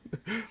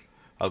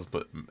 I was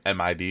put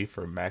MID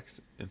for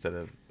Max instead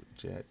of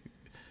Jack.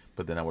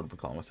 But then I would have been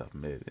calling myself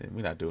mid. And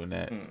we're not doing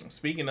that.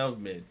 Speaking of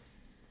mid.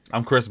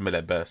 I'm Chris mid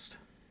at best.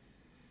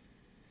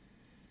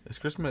 Is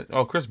Chris mid?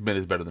 Oh, Chris mid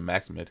is better than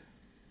Max mid.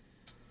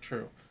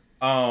 True.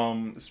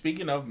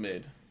 Speaking of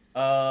mid.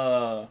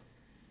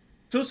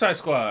 Suicide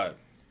Squad.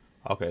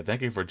 Okay,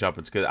 thank you for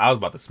jumping. Because I was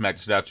about to smack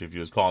the shit out you if you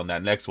was calling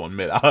that next one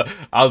mid. I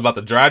was about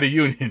to dry the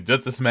union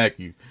just to smack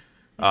you.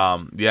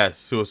 Yes,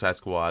 Suicide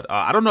Squad.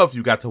 I don't know if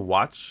you got to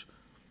watch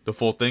the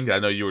full thing. I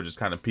know you were just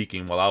kind of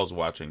peeking while I was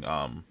watching.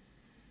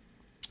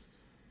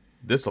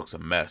 This looks a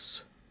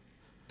mess.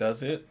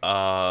 Does it?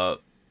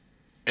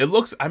 It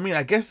looks. I mean,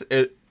 I guess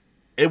it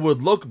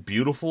would look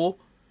beautiful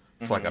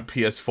for like a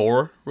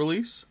PS4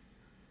 release.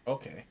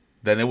 Okay.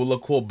 Then it would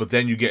look cool, but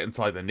then you get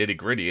into like the nitty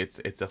gritty.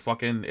 It's a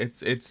fucking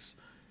it's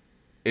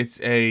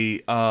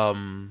a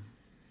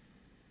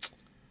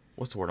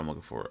what's the word I'm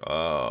looking for?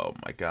 Oh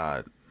my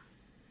god.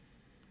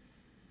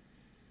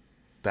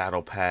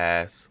 Battle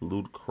pass,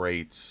 loot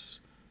crates,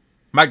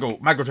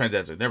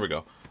 microtransaction. There we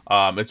go.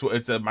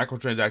 It's a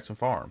microtransaction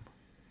farm.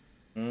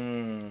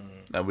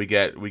 And we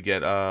get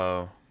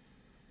the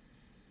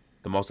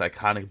most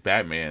iconic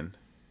Batman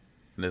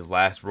in his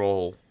last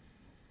role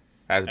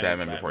as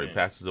Batman before he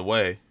passes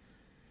away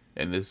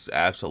in this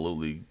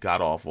absolutely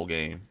god awful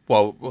game.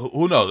 Well,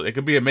 who knows? It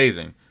could be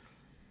amazing.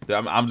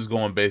 I'm just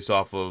going based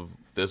off of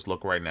this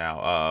look right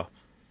now.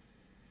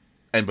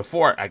 And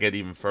before I get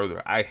even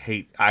further, I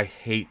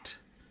hate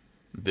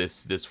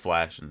this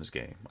Flash in this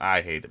game.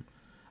 I hate him.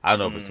 I don't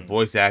know if it's the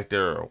voice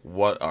actor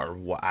or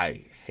what.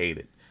 I hate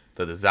it.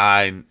 The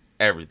design,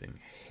 everything,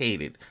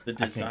 hate it. The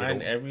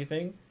design,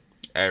 everything,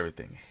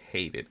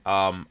 hate it.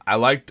 I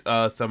liked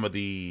some of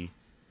the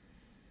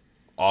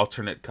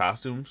alternate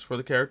costumes for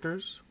the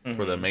characters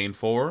for the main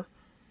four.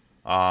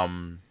 But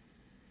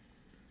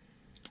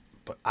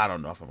I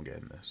don't know if I'm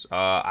getting this.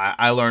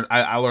 I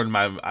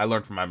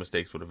learned from my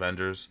mistakes with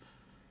Avengers.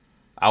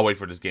 I'll wait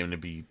for this game to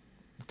be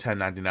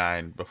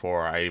 $10.99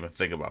 before I even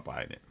think about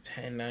buying it.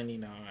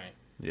 $10.99.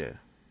 Yeah.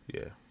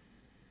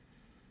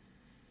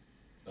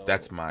 So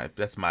that's my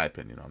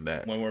opinion on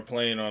that. When we're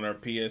playing on our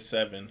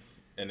PS7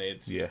 and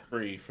it's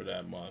free for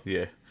that month.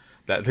 Yeah.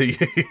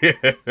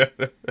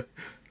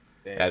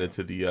 Added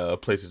to the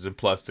PlayStation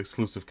Plus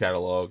exclusive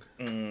catalog.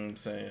 I'm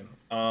saying.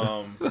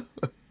 Yeah.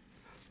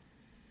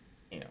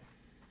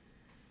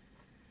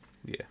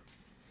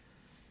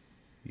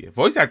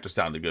 Voice actor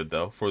sounded good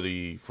though for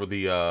the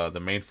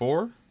main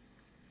four.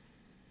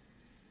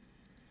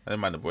 I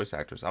didn't mind the voice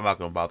actors. I'm not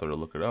gonna bother to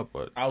look it up,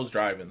 but I was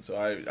driving,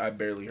 so I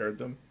barely heard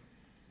them.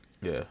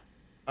 Yeah.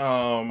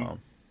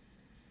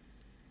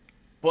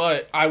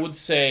 But I would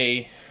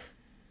say,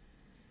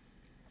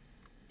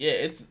 yeah,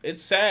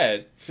 it's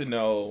sad to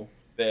know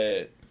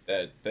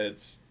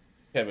that's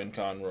Kevin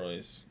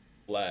Conroy's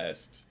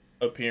last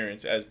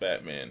appearance as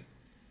Batman.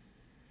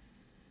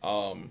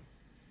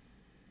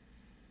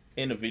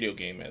 In a video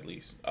game, at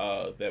least,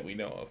 that we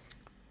know of.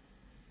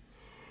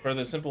 For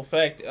the simple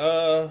fact,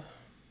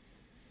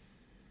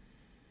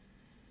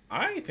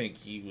 I think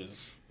he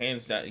was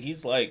hands down.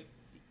 He's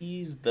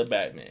the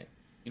Batman.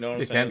 You know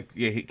what I'm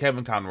saying?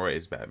 Kevin Conroy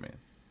is Batman.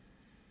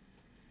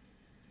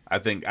 I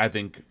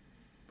think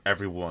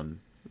everyone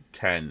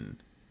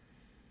can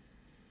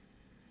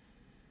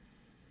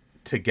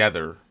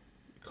together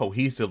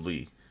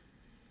cohesively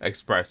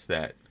express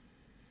that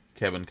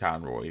Kevin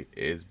Conroy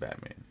is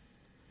Batman.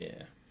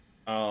 Yeah.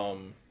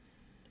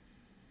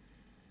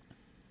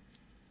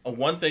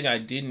 One thing I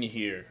didn't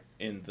hear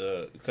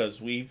because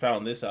we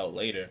found this out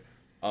later.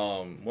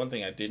 One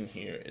thing I didn't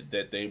hear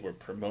that they were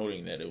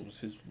promoting that it was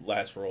his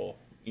last role.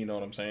 You know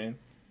what I'm saying?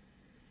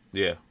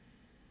 Yeah.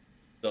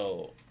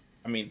 So,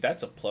 I mean,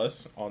 that's a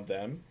plus on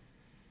them.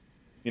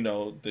 You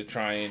know, they're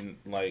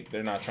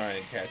not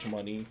trying to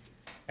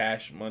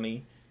cash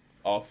money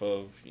off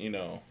of,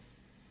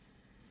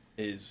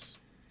 his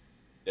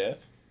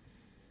death.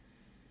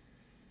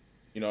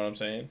 You know what I'm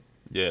saying?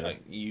 Yeah.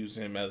 Like, use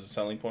him as a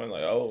selling point.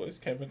 Like, oh, it's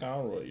Kevin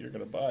Conroy. You're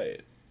going to buy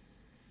it.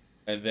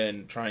 And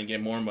then try and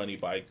get more money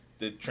by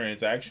the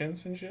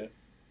transactions and shit.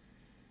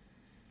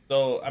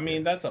 So, I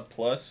mean, that's a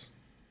plus.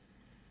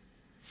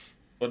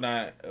 But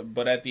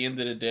at the end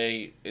of the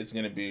day, it's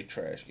going to be a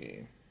trash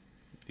game.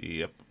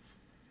 Yep.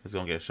 It's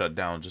going to get shut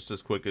down just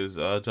as quick as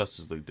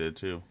Justice League did,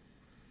 too.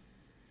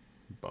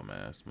 Bum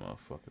ass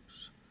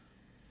motherfuckers.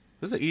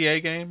 Is it an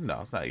EA game?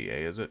 No, it's not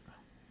EA, is it?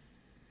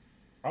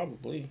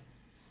 Probably.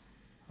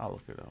 I'll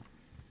look it up.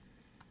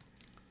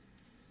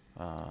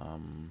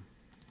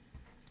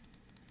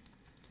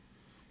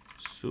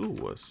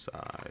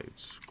 Suicide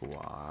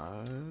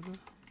Squad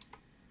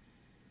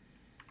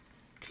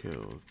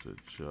killed the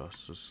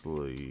Justice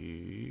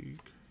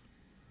League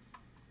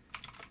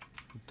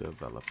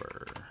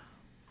developer.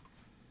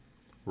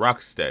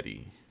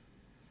 Rocksteady.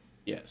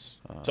 Yes.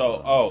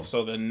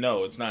 So then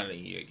no, it's not an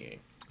EA game.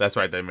 That's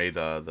right. They made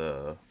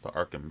the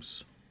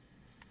Arkham's.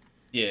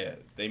 Yeah,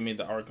 they made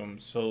the Arkham,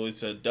 so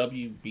it's a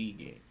WB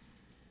game.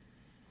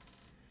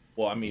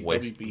 Well, I mean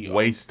WB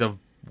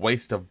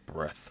waste of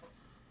breath.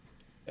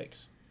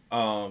 Thanks.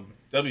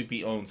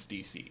 WB owns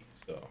DC,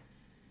 so.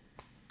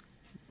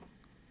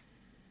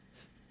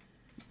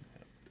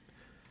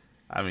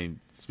 I mean,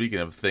 speaking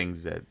of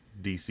things that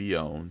DC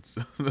owns,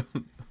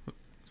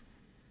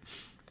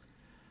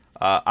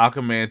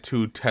 Aquaman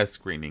 2 test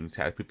screenings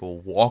had people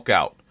walk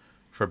out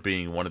for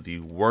being one of the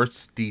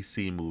worst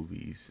DC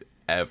movies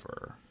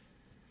ever.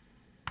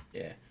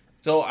 Yeah.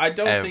 So I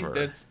don't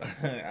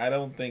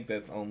think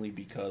that's only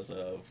because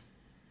of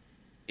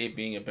it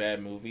being a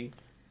bad movie.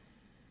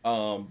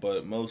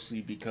 But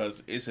mostly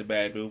because it's a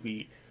bad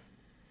movie.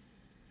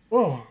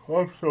 Oh,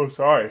 I'm so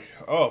sorry.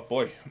 Oh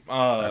boy.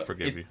 I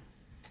forgive you.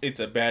 It's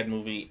a bad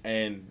movie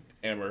and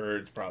Amber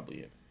Heard's probably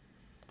in it.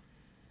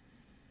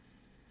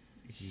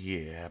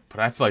 Yeah, but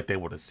I feel like they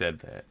would have said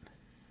that.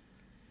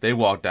 They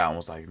walked out and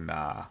was like,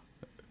 nah,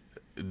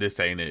 this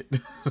ain't it.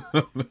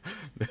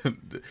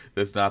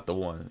 That's not the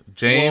one.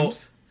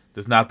 James,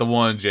 that's not the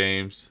one,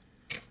 James.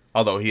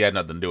 Although he had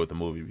nothing to do with the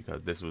movie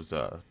because this was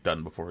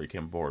done before he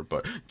came aboard.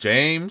 But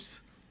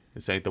James,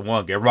 this ain't the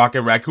one. Get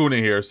Rocket Raccoon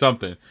in here or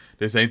something.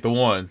 This ain't the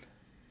one.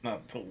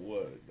 Not the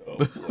one.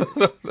 Oh,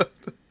 boy.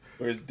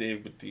 Where's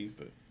Dave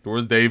Bautista?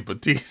 Where's Dave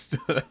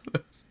Bautista?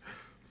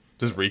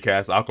 Just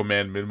recast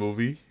Aquaman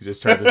mid-movie. He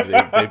just turned into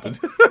Dave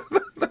Bautista.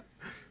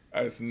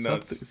 That's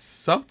nuts.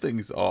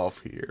 Something's off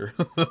here.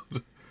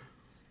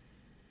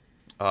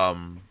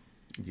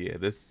 Yeah,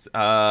 this.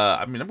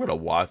 I mean, I'm gonna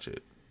watch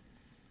it.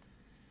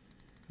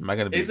 Am I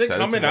gonna be? Is it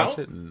coming out?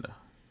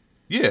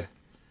 Yeah,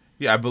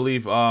 I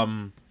believe.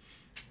 I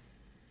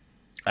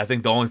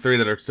think the only three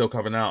that are still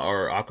coming out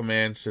are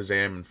Aquaman,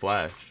 Shazam, and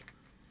Flash.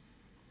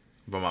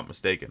 If I'm not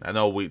mistaken, I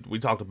know we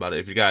talked about it.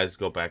 If you guys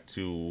go back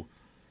to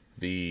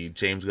the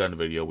James Gunn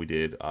video we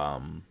did,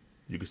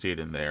 you can see it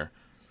in there.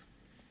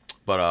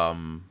 But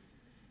I'm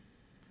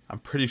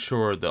pretty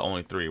sure the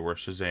only three were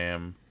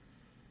Shazam,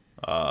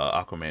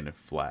 Aquaman, and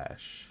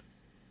Flash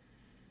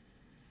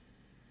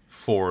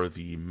for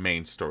the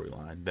main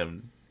storyline.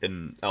 Then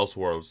in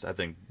Elseworlds, I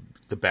think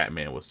the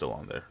Batman was still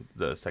on there,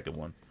 the second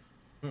one.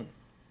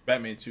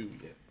 Batman 2,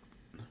 yeah.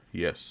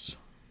 Yes.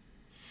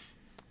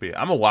 But yeah,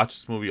 I'm gonna watch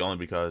this movie only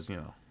because,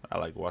 I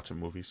like watching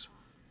movies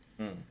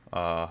in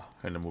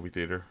the movie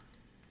theater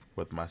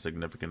with my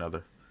significant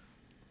other.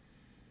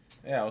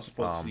 Yeah, I was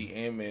supposed to see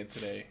Ant-Man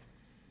today.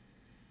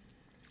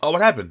 Oh,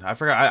 what happened? I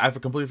forgot. I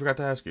completely forgot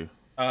to ask you.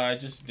 I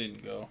just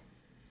didn't go.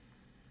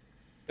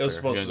 It was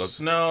supposed to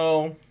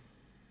snow.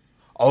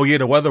 Oh yeah,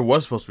 the weather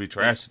was supposed to be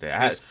trash today.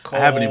 I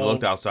haven't even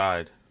looked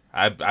outside.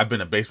 I've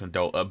been a basement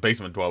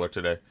dweller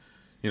today.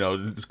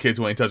 Kids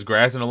who ain't touched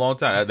grass in a long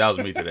time. That was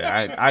me today.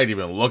 I didn't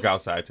even look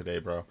outside today,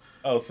 bro.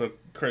 Oh, so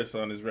Chris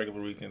on his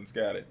regular weekends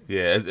got it.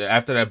 Yeah,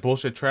 after that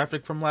bullshit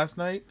traffic from last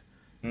night,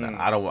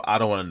 I don't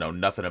want to know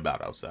nothing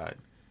about outside.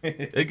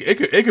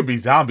 it could be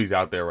zombies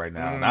out there right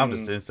now, and I'm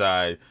just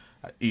inside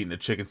eating a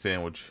chicken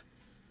sandwich.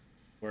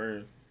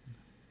 Word.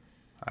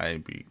 I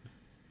ain't beat.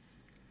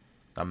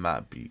 I'm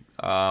not beat.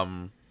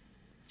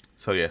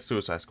 So yeah,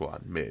 Suicide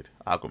Squad mid,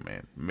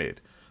 Aquaman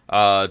mid.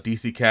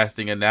 DC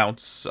casting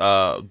announced.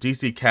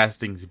 DC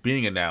castings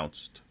being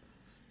announced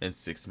in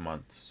 6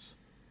 months,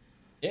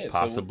 Yeah,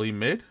 possibly so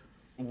mid.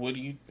 what do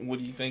you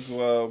think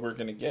we're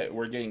gonna get?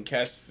 We're getting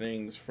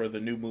castings for the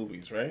new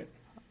movies, right?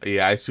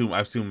 Yeah, I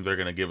assume they're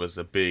gonna give us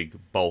a big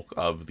bulk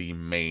of the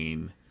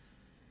main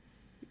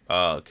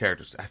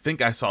characters. I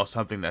think I saw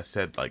something that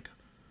said like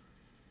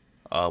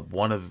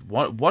one of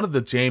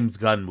the James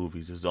Gunn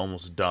movies is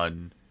almost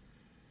done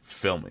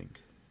filming.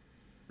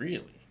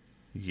 Really?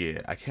 Yeah,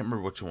 I can't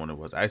remember which one it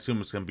was. I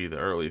assume it's gonna be the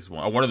earliest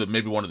one, or one of the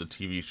maybe one of the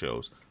TV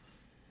shows.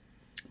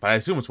 But I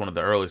assume it's one of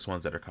the earliest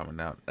ones that are coming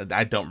out.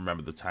 I don't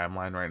remember the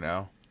timeline right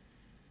now.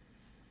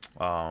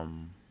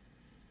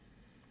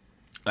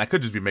 I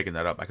could just be making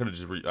that up. I could have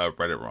just read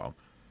it wrong.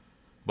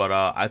 But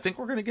I think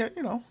we're gonna get,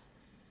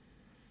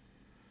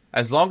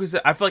 as long as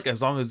I feel like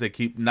as long as they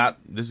keep not.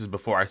 This is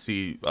before I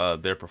see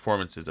their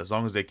performances. As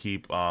long as they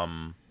keep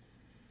the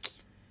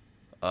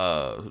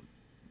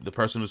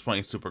person who's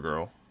playing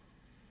Supergirl.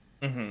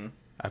 Mm-hmm.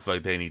 I feel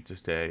like they need to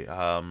stay.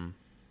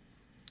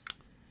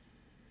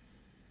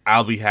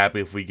 I'll be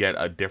happy if we get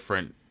a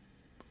different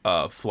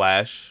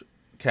Flash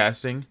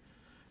casting,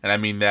 and I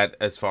mean that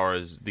as far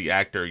as the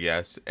actor,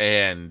 yes,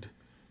 and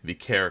the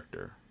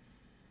character.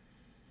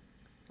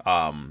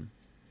 I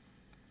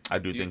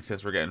do think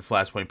since we're getting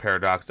Flashpoint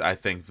Paradox, I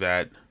think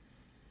that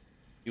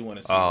you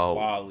want to see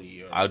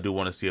Wally. I do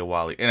want to see a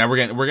Wally, and we're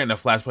getting a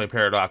Flashpoint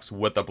Paradox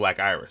with a Black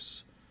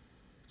Iris,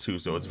 too.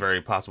 So it's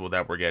very possible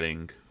that we're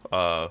getting.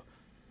 I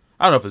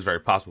don't know if it's very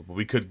possible, but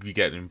we could be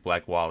getting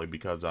Black Wally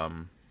because I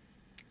don't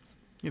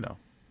know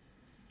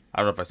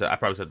if I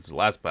probably said this in the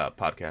last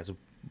podcast.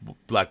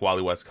 Black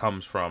Wally West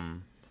comes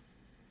from,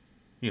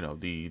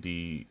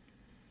 the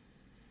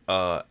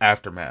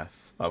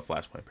aftermath of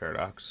Flashpoint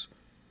Paradox.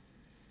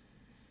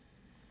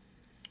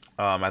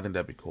 I think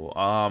that'd be cool.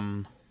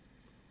 I'm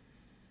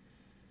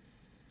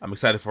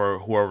excited for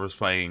whoever's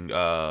playing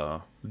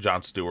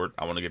Jon Stewart.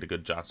 I want to get a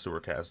good Jon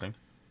Stewart casting.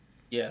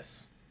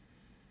 Yes.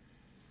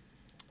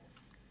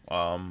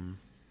 I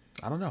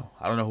don't know.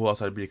 I don't know who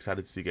else I'd be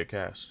excited to see get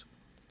cast.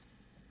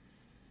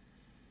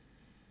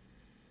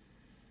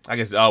 I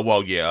guess.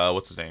 Well, yeah.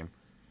 What's his name?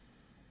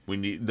 We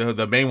need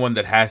the main one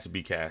that has to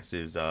be cast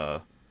is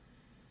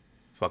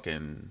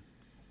fucking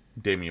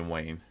Damian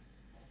Wayne,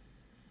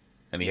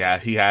 and he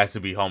has to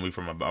be homie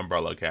from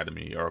Umbrella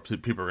Academy, or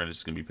people are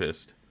just gonna be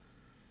pissed.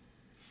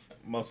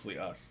 Mostly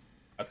us,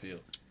 I feel.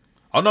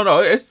 Oh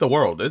no, it's the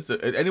world. It's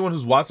anyone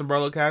who's watched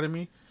Umbrella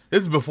Academy.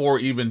 This is before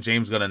even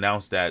James Gunn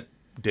announced that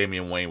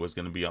Damian Wayne was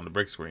going to be on the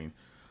big screen.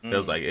 It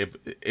was like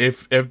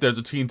if there's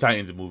a Teen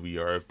Titans movie,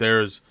 or if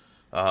there's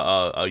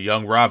a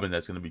young Robin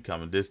that's going to be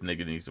coming, this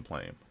nigga needs to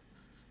play him.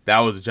 That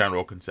was the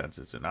general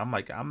consensus, and I'm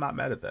like, I'm not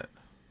mad at that.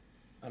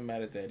 I'm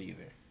mad at that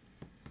either.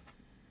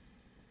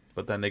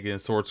 But that nigga in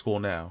Sword School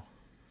now.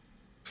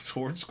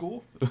 Sword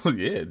School?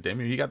 Yeah,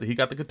 Damian, he got the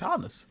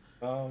katanas.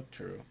 Oh,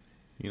 true.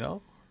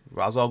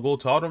 Ra's al Ghul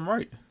taught him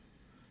right.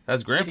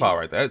 That's Grandpa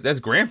right there. That's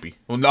Grampy.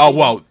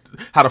 Well,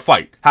 how to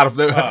fight.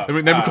 Let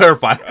me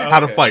clarify. Okay. How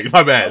to fight.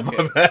 My bad. Okay.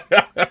 My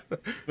bad.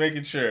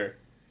 Making sure.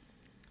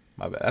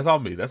 My bad. That's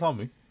on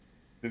me.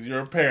 Because you're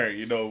a parent,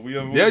 Yeah,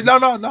 no.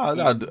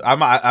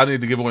 I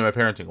need to give away my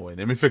parenting away.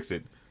 Let me fix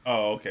it.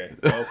 Oh, okay.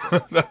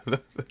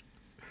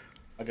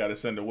 I gotta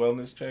send a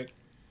wellness check.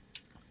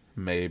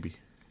 Maybe.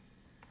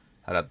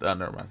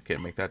 Never mind.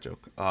 Can't make that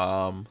joke.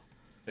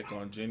 Check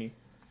on Jenny.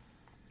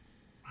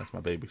 That's my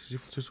baby.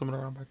 She's swimming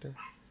around back there.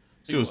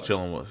 She was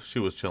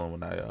chilling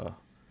when I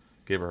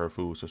gave her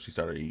food, so she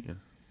started eating.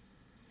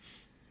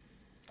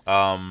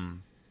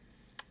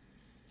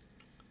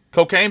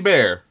 Cocaine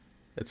Bear.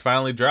 It's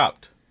finally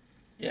dropped.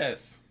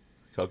 Yes.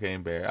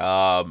 Cocaine Bear.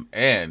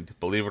 And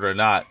believe it or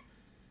not,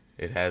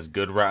 it has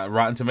good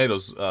Rotten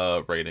Tomatoes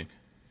rating.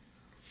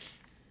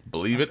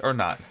 Believe it or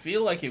not. I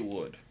feel like it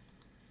would.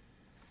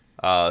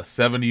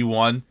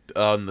 71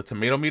 on the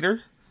tomato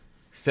meter,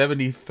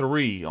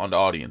 73 on the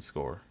audience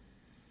score.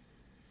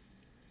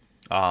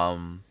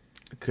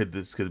 Could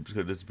this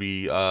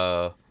be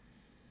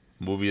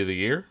movie of the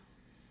year?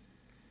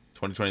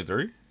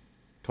 2023?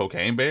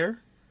 Cocaine Bear?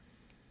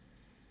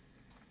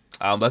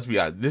 Let's be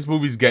honest. This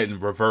movie's getting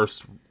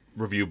reverse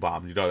review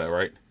bombed. You know that,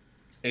 right?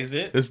 Is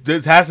it?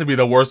 This has to be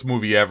the worst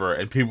movie ever,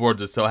 and people are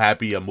just so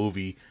happy a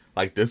movie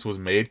like this was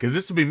made. Because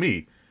this would be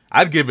me.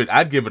 I'd give it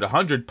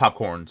 100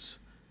 popcorns.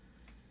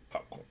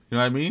 Popcorn. You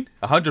know what I mean?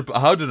 100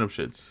 of them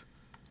shits.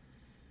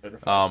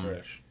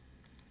 Fresh.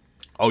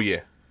 Oh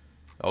yeah.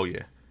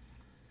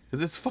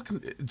 Cause it's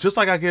fucking just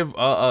like I give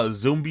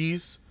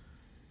zombies,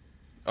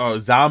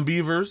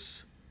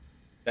 Zombievers.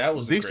 That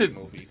was a great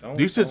movie.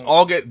 These shits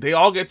all get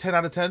 10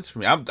 out of 10s for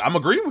me. I'm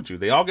agreeing with you.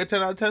 They all get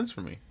 10 out of 10s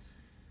for me.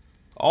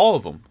 All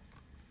of them.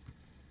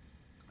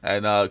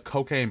 And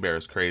Cocaine Bear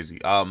is crazy.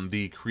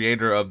 The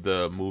creator of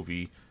the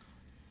movie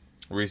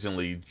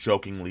recently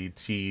jokingly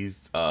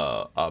teased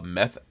a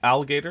meth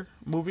alligator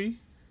movie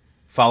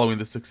following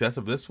the success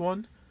of this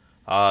one.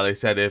 They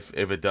said if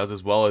it does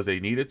as well as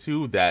they need it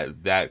to,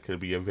 that could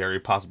be a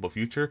very possible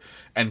future.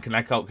 And can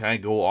I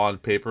go on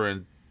paper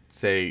and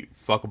say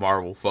fuck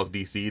Marvel, fuck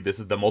DC? This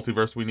is the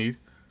multiverse we need.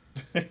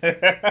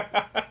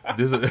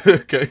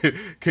 This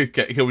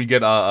can we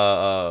get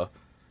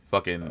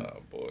fucking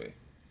Oh boy.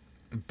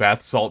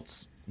 bath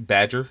salts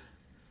badger?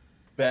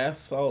 Bath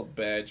salt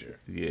badger.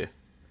 Yeah.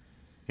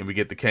 Can we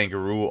get the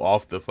kangaroo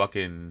off the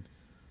fucking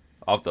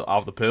off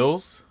the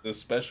pills? The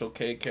special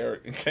K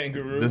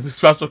kangaroo. The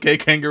special K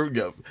kangaroo.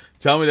 Yo,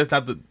 tell me that's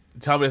not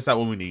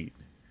what we need.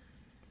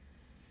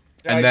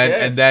 And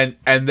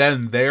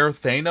then their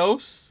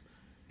Thanos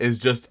is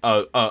just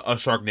a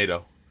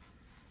Sharknado.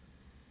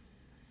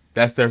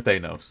 That's their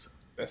Thanos.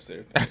 That's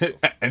their thing.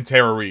 And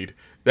Tara Reid.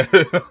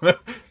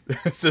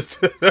 It's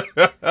just all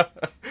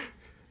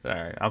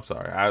right. I'm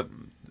sorry.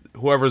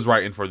 Whoever's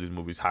writing for these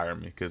movies, hire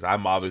me because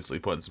I'm obviously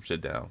putting some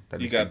shit down.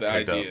 You got the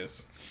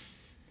ideas.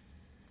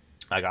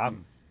 I got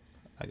them.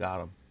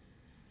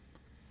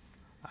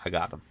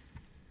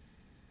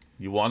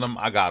 You want them?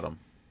 I got them.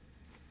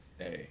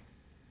 Hey.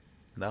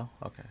 No?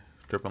 Okay.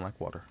 Dripping like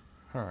water.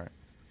 All right.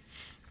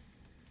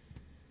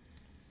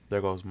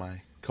 There goes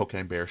my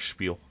Cocaine Bear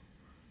spiel.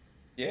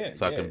 Yeah.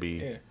 So I can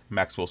be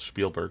Maxwell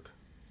Spielberg.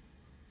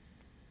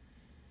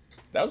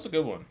 That was a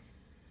good one.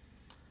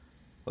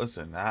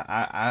 Listen,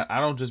 I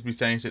don't just be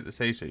saying shit to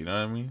say shit. You know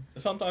what I mean?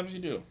 Sometimes you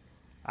do.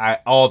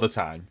 All the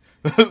time,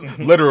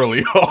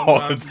 literally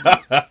all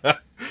the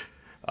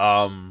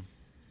time.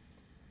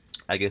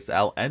 I guess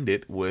I'll end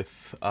it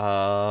with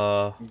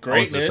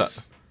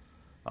greatness.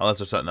 Unless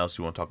there's something else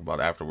you want to talk about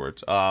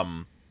afterwards.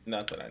 Not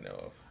that I know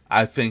of.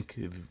 I think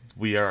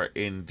we are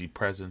in the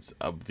presence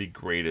of the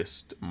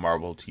greatest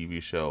Marvel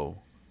TV show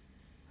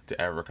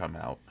to ever come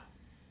out.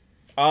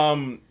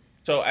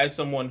 So as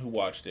someone who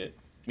watched it,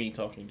 me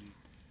talking to you,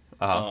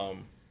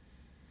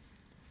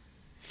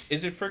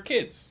 is it for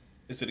kids?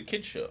 Is it a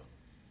kid show?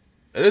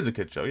 It is a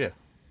kid show, yeah.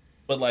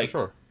 But like, for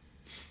sure,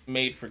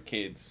 made for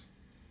kids,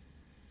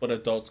 but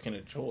adults can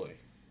enjoy.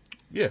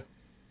 Yeah.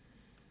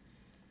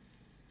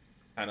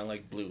 Kind of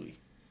like Bluey.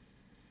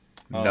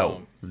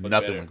 No, nothing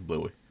better. like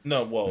Bluey.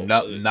 No, well,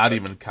 not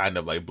even kind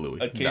of like Bluey.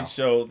 A kid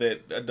show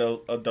that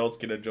adults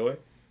can enjoy.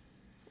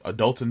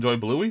 Adults enjoy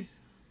Bluey?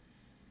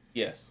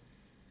 Yes.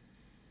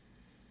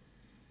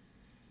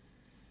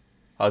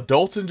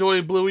 Adults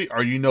enjoy Bluey,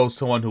 or you know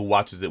someone who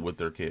watches it with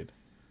their kid,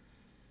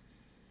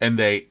 and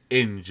they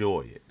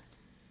enjoy it.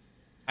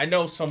 I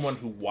know someone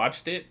who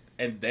watched it,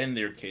 and then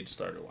their kids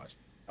started watching.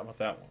 How about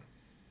that one?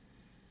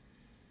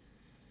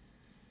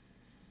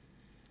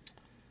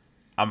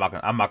 I'm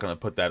not gonna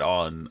put that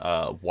on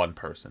one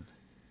person.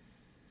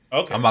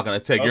 Okay. I'm not gonna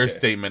take your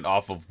statement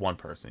off of one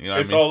person. You know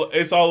what I mean?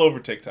 It's all over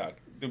TikTok.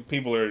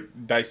 People are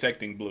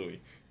dissecting Bluey.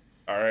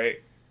 All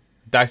right.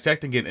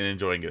 Dissecting it and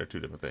enjoying it are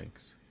two different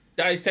things.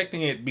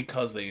 Dissecting it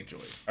because they enjoy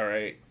it. All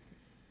right.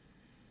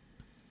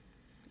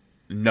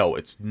 No,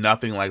 it's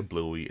nothing like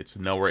Bluey. It's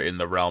nowhere in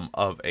the realm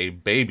of a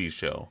baby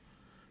show,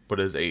 but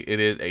it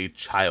is a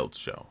child's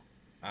show.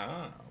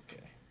 Ah,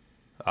 okay.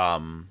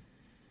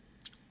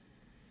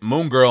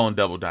 Moon Girl and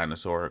Devil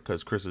Dinosaur,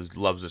 because Chris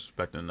loves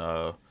disrespecting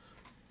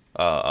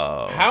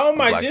How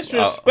am I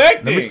disrespecting?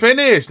 Let me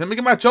finish. Let me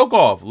get my joke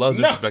off. Loves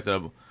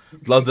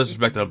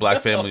disrespecting a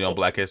black family on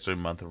Black History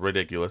Month.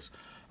 Ridiculous.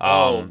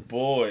 Oh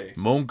boy.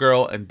 Moon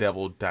Girl and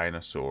Devil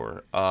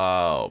Dinosaur.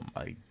 Oh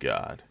my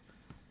god.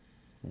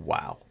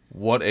 Wow.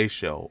 What a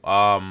show.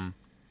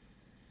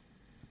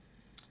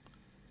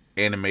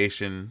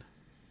 Animation,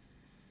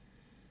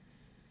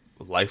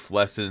 life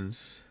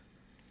lessons,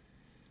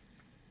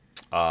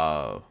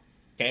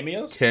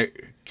 cameos,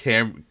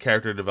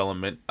 character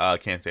development.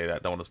 Can't say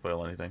that. Don't want to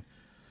spoil anything.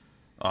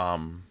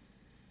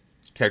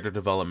 Character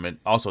development.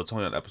 Also, it's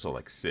only on episode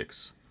like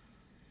 6.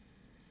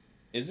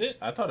 Is it?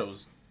 I thought it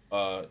was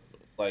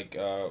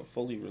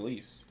fully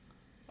released.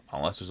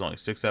 Unless there's only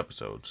 6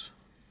 episodes,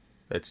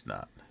 it's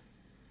not.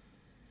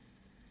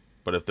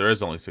 But if there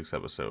is only 6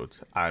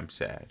 episodes, I'm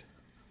sad.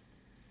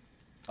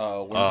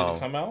 When did it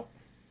come out?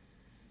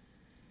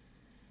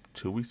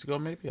 2 weeks ago,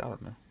 maybe? I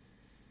don't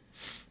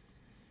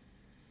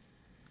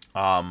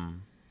know.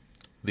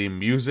 The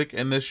music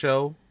in this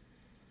show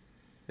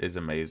is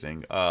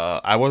amazing.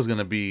 I was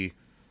gonna be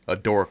a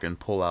dork and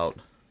pull out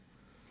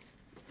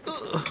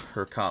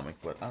her comic,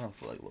 but I don't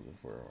feel like looking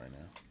for it right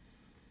now.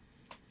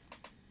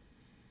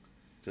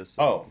 Just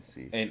so you can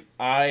see. And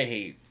I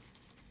hate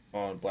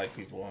on black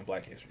people on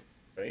Black History,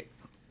 right?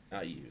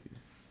 Not you.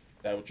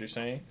 Is that what you're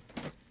saying?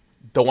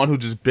 The one who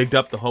just bigged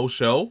up the whole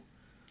show?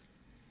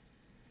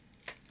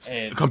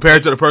 And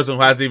compared to the person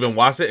who hasn't even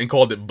watched it and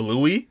called it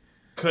Bluey?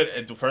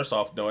 First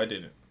off, no, I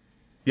didn't.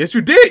 Yes,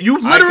 you did. You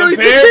literally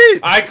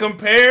did. I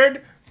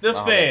compared the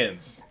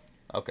fans.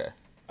 Okay.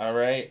 All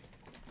right.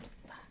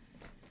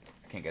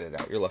 I can't get it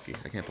out. You're lucky.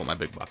 I can't pull my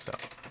big box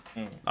out.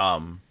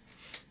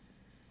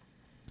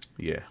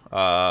 Yeah.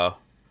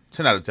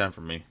 10 out of 10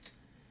 for me.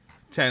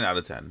 10 out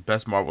of 10.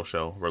 Best Marvel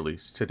show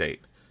released to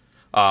date.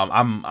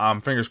 I'm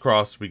fingers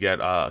crossed we get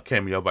a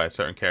cameo by a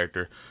certain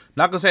character.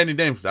 Not gonna say any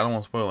names because I don't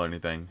want to spoil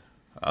anything.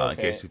 In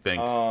case you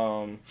think.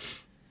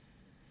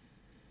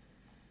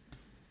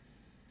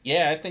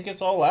 Yeah, I think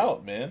it's all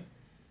out, man.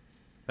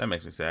 That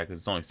makes me sad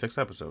because it's only 6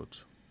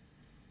 episodes.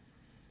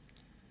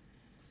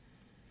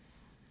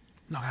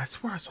 No, I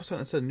swear I saw something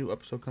that said a new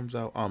episode comes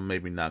out.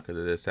 Maybe not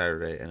because it is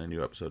Saturday and a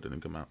new episode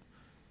didn't come out.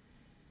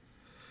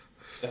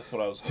 That's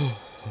what I was.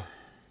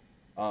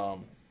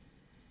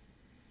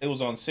 It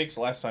was on 6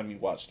 last time you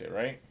watched it,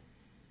 right?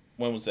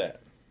 When was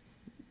that?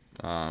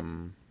 I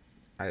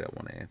don't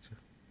want to answer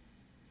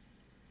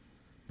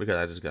because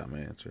I just got my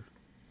answer.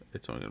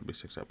 It's only gonna be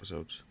 6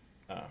 episodes.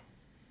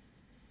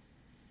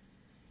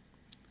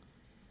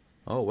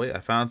 Oh wait, I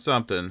found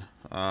something.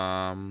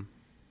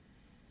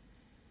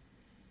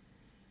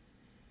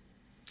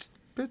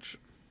 Bitch,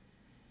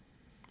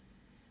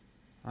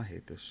 I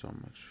hate this so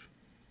much.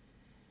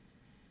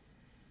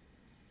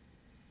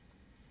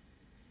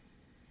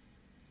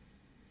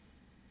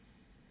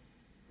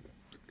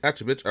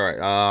 Gotcha, bitch. All right.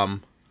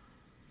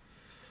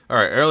 All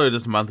right. Earlier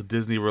this month,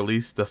 Disney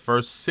released the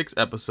first 6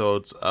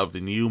 episodes of the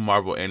new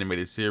Marvel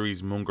animated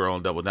series Moon Girl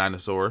and Devil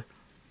Dinosaur,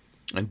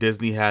 and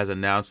Disney has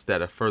announced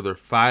that a further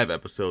 5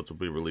 episodes will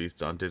be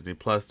released on Disney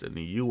Plus in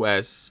the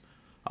U.S.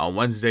 on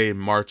Wednesday,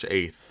 March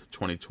 8th,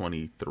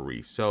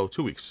 2023. So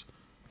 2 weeks.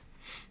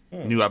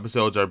 New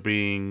episodes are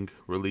being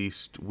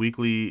released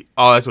weekly.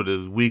 Oh, that's what it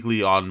is.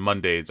 Weekly on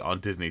Mondays on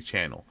Disney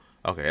Channel.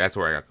 Okay, that's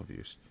where I got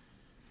confused.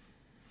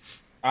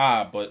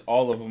 But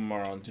all of them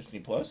are on Disney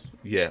Plus?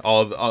 Yeah,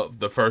 all of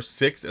the first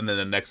 6 and then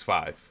the next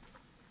 5.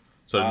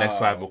 So the next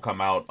 5 will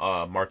come out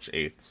March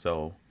 8th.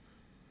 So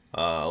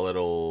a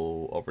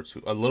little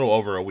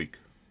over a week.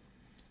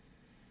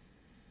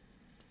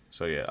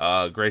 So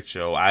yeah, great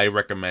show. I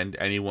recommend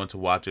anyone to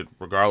watch it,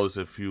 regardless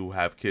if you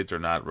have kids or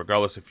not,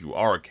 regardless if you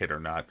are a kid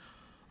or not.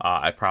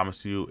 I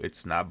promise you,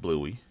 it's not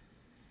Bluey.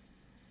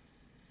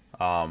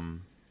 Guy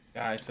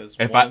says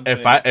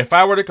if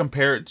I were to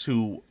compare it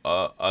to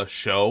a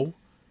show,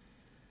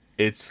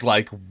 it's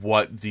like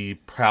what the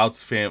Proud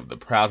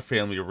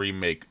Family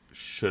remake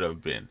should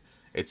have been.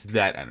 It's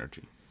that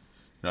energy. You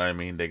know what I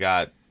mean? They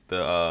got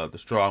the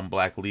strong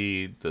black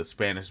lead, the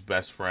Spanish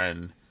best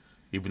friend,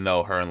 even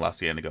though her and La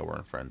Cienega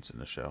weren't friends in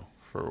the show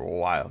for a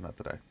while, not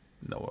that I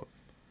know of.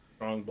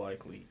 Strong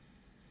black lead,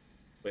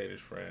 Spanish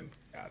friend,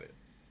 got it.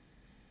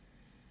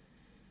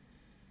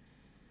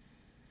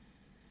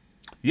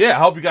 Yeah, I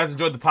hope you guys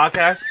enjoyed the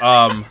podcast.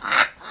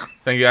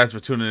 Thank you guys for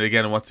tuning in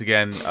again. Once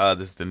again,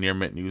 this is the Near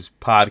Mint News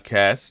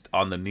podcast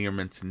on the Near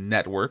Mint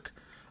Network.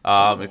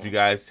 If you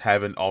guys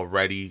haven't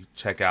already,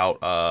 check out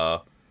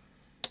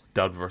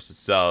Dubbed vs.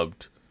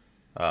 Subbed,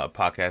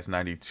 podcast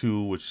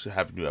 92, which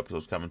have new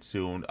episodes coming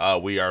soon.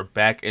 We are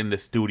back in the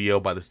studio.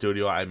 By the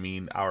studio, I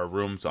mean our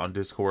rooms on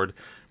Discord,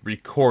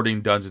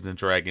 recording Dungeons and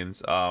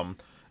Dragons.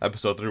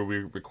 Episode 3 will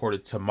be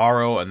recorded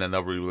tomorrow, and then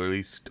they'll be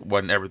released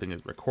when everything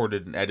is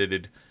recorded and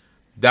edited.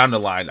 Down the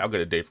line, I'll get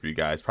a date for you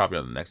guys, probably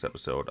on the next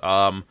episode.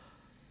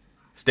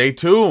 Stay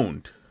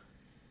tuned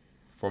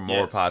for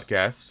more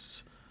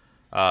podcasts.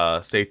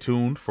 Stay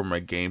tuned for my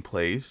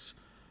gameplays,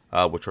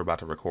 which we're about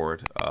to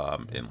record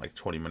in like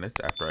 20 minutes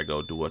after I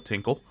go do a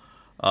tinkle.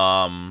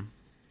 Sorry,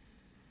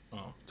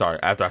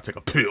 after I take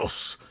a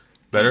pills.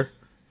 Better? You know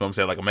what I'm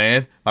saying? Like a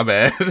man? My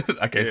bad.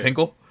 I can't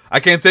tinkle? I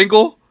can't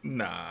tinkle?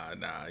 Nah.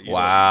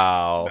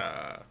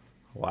 Wow.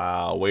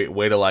 Wow.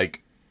 Way to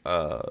like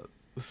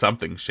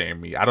something shame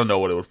me. I don't know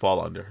what it would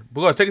fall under.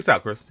 But go ahead, take us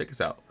out, Chris. Take us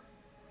out.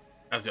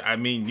 I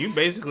mean, you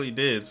basically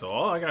did. So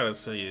all I gotta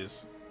say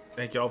is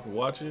thank y'all for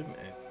watching,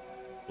 and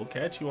we'll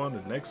catch you on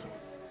the next one.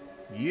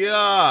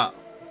 Yeah.